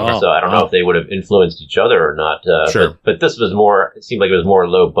 Yeah. So I don't know if they would have influenced each other or not. Sure. But this was more, it seemed like it was more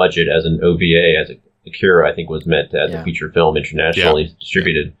low budget as an OVA, as Akira, I think, was meant as a feature film internationally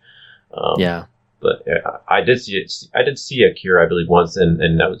distributed. But I did see Akira, I believe, once,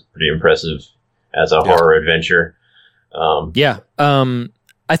 and that was pretty impressive as a horror adventure.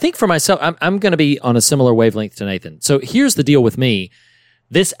 I think for myself, I'm going to be on a similar wavelength to Nathan. So here's the deal with me.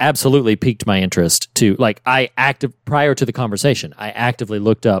 This absolutely piqued my interest too. Like, prior to the conversation, I actively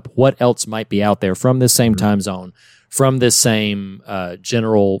looked up what else might be out there from this same time zone, from this same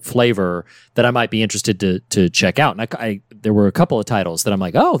general flavor that I might be interested to check out. And there were a couple of titles that I'm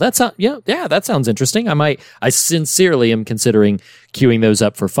like, oh, that sounds interesting. I sincerely am considering queuing those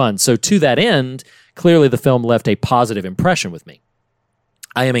up for fun. So to that end, clearly the film left a positive impression with me.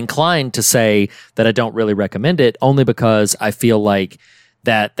 I am inclined to say that I don't really recommend it, only because I feel like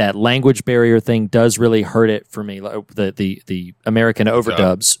that language barrier thing does really hurt it for me. The American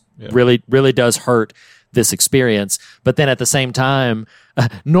overdubs really does hurt this experience. But then at the same time,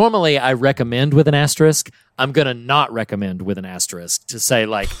 normally I recommend with an asterisk. I'm going to not recommend with an asterisk, to say,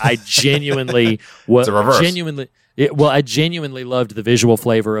 like, I genuinely it's a reverse. I genuinely loved the visual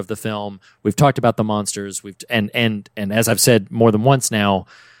flavor of the film. We've talked about the monsters. And as I've said more than once now,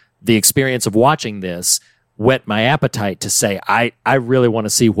 the experience of watching this whet my appetite to say, I really want to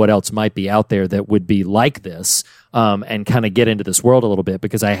see what else might be out there that would be like this, and kind of get into this world a little bit,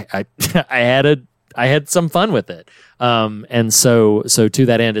 because I had some fun with it. And so to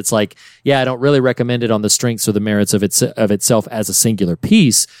that end, it's like, I don't really recommend it on the strengths or the merits of itself as a singular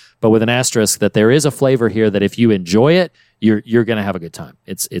piece, but with an asterisk that there is a flavor here that if you enjoy it, you're going to have a good time.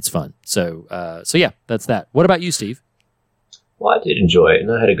 It's fun. So yeah, that's that. What about you, Steve? Well, I did enjoy it,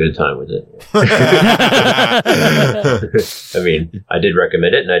 and I had a good time with it. I mean, I did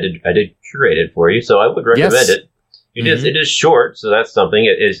recommend it, and I did curate it for you, so I would recommend it. It is short, so that's something.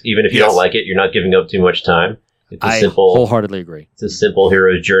 It is, even if you don't like it, you're not giving up too much time. I wholeheartedly agree. It's a simple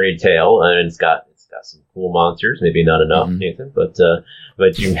hero's journey tale, and it's got some cool monsters. Maybe not enough, Nathan, but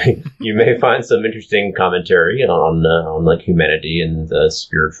you may find some interesting commentary on like humanity and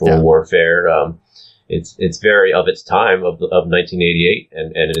spiritual warfare. It's very of its time of 1988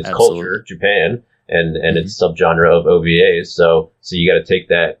 and its culture, Japan, and its subgenre of OVAs. So you got to take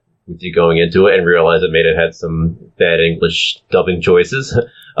that with you going into it and realize it may have had some bad English dubbing choices.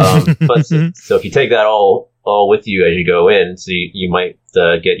 But so if you take that all with you as you go in, so you might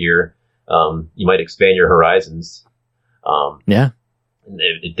get you might expand your horizons.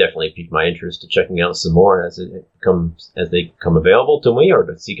 it definitely piqued my interest to checking out some more as they come available to me, or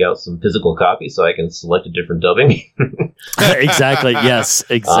to seek out some physical copies so I can select a different dubbing. Exactly. Yes,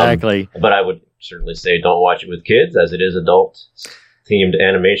 exactly. But I would certainly say don't watch it with kids, as it is adult-themed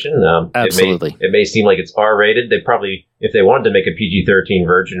animation. Absolutely. It may seem like it's R-rated. They probably, if they wanted to make a PG-13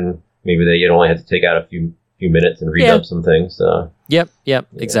 version, maybe you'd only have to take out a few minutes and redub some things. Yep,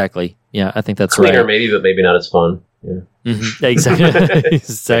 exactly. Yeah, I think that's cleaner, right. maybe, but maybe not as fun. Yeah. Mm-hmm. Exactly.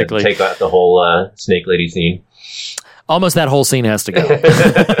 Exactly. Take out the whole snake lady scene. Almost that whole scene has to go.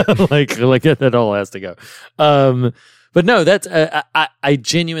 like that all has to go. But no, that's I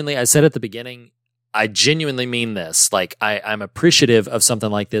genuinely, I said at the beginning, I genuinely mean this. Like I'm appreciative of something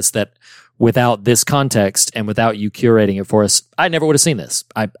like this, that without this context and without you curating it for us, I never would have seen this.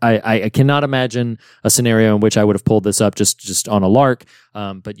 I cannot imagine a scenario in which I would have pulled this up just on a lark.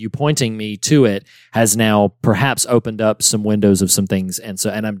 But you pointing me to it has now perhaps opened up some windows of some things.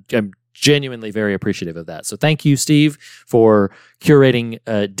 And I'm genuinely very appreciative of that. So thank you, Steve, for curating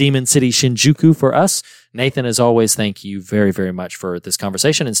Demon City Shinjuku for us. Nathan, as always, thank you very, very much for this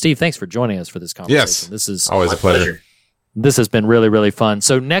conversation. And Steve, thanks for joining us for this conversation. Yes, this is always a pleasure. This has been really, really fun.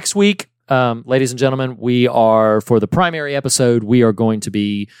 So next week, ladies and gentlemen, for the primary episode, we are going to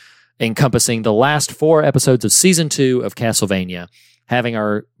be encompassing the last 4 episodes of season 2 of Castlevania, having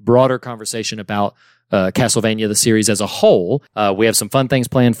our broader conversation about Castlevania, the series as a whole. We have some fun things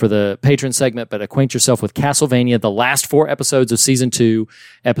planned for the patron segment, but acquaint yourself with Castlevania, the last 4 episodes of season 2,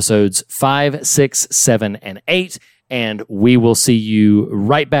 episodes 5, 6, 7, and 8. And we will see you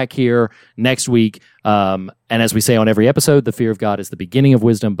right back here next week. And as we say on every episode, the fear of God is the beginning of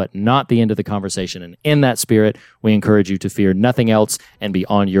wisdom, but not the end of the conversation. And in that spirit, we encourage you to fear nothing else and be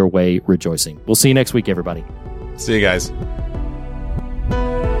on your way rejoicing. We'll see you next week, everybody. See you guys.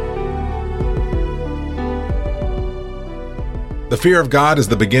 The fear of God is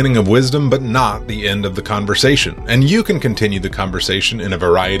the beginning of wisdom, but not the end of the conversation, and you can continue the conversation in a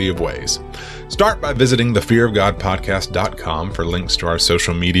variety of ways. Start by visiting thefearofgodpodcast.com for links to our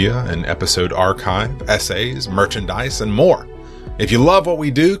social media and episode archive, essays, merchandise, and more. If you love what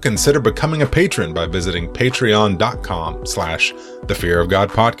we do, consider becoming a patron by visiting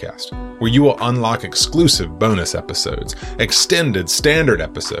patreon.com/thefearofgodpodcast, where you will unlock exclusive bonus episodes, extended standard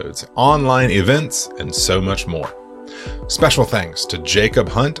episodes, online events, and so much more. Special thanks to Jacob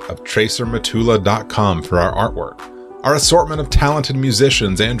Hunt of TracerMatula.com for our artwork. Our assortment of talented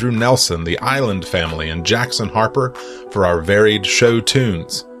musicians, Andrew Nelson, the Island Family, and Jackson Harper for our varied show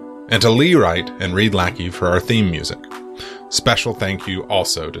tunes. And to Lee Wright and Reed Lackey for our theme music. Special thank you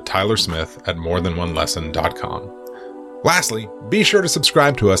also to Tyler Smith at morethanonelesson.com. Lastly, be sure to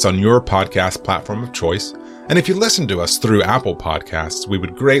subscribe to us on your podcast platform of choice. And if you listen to us through Apple Podcasts, we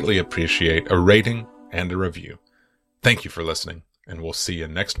would greatly appreciate a rating and a review. Thank you for listening, and we'll see you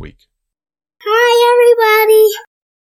next week. Hi, everybody.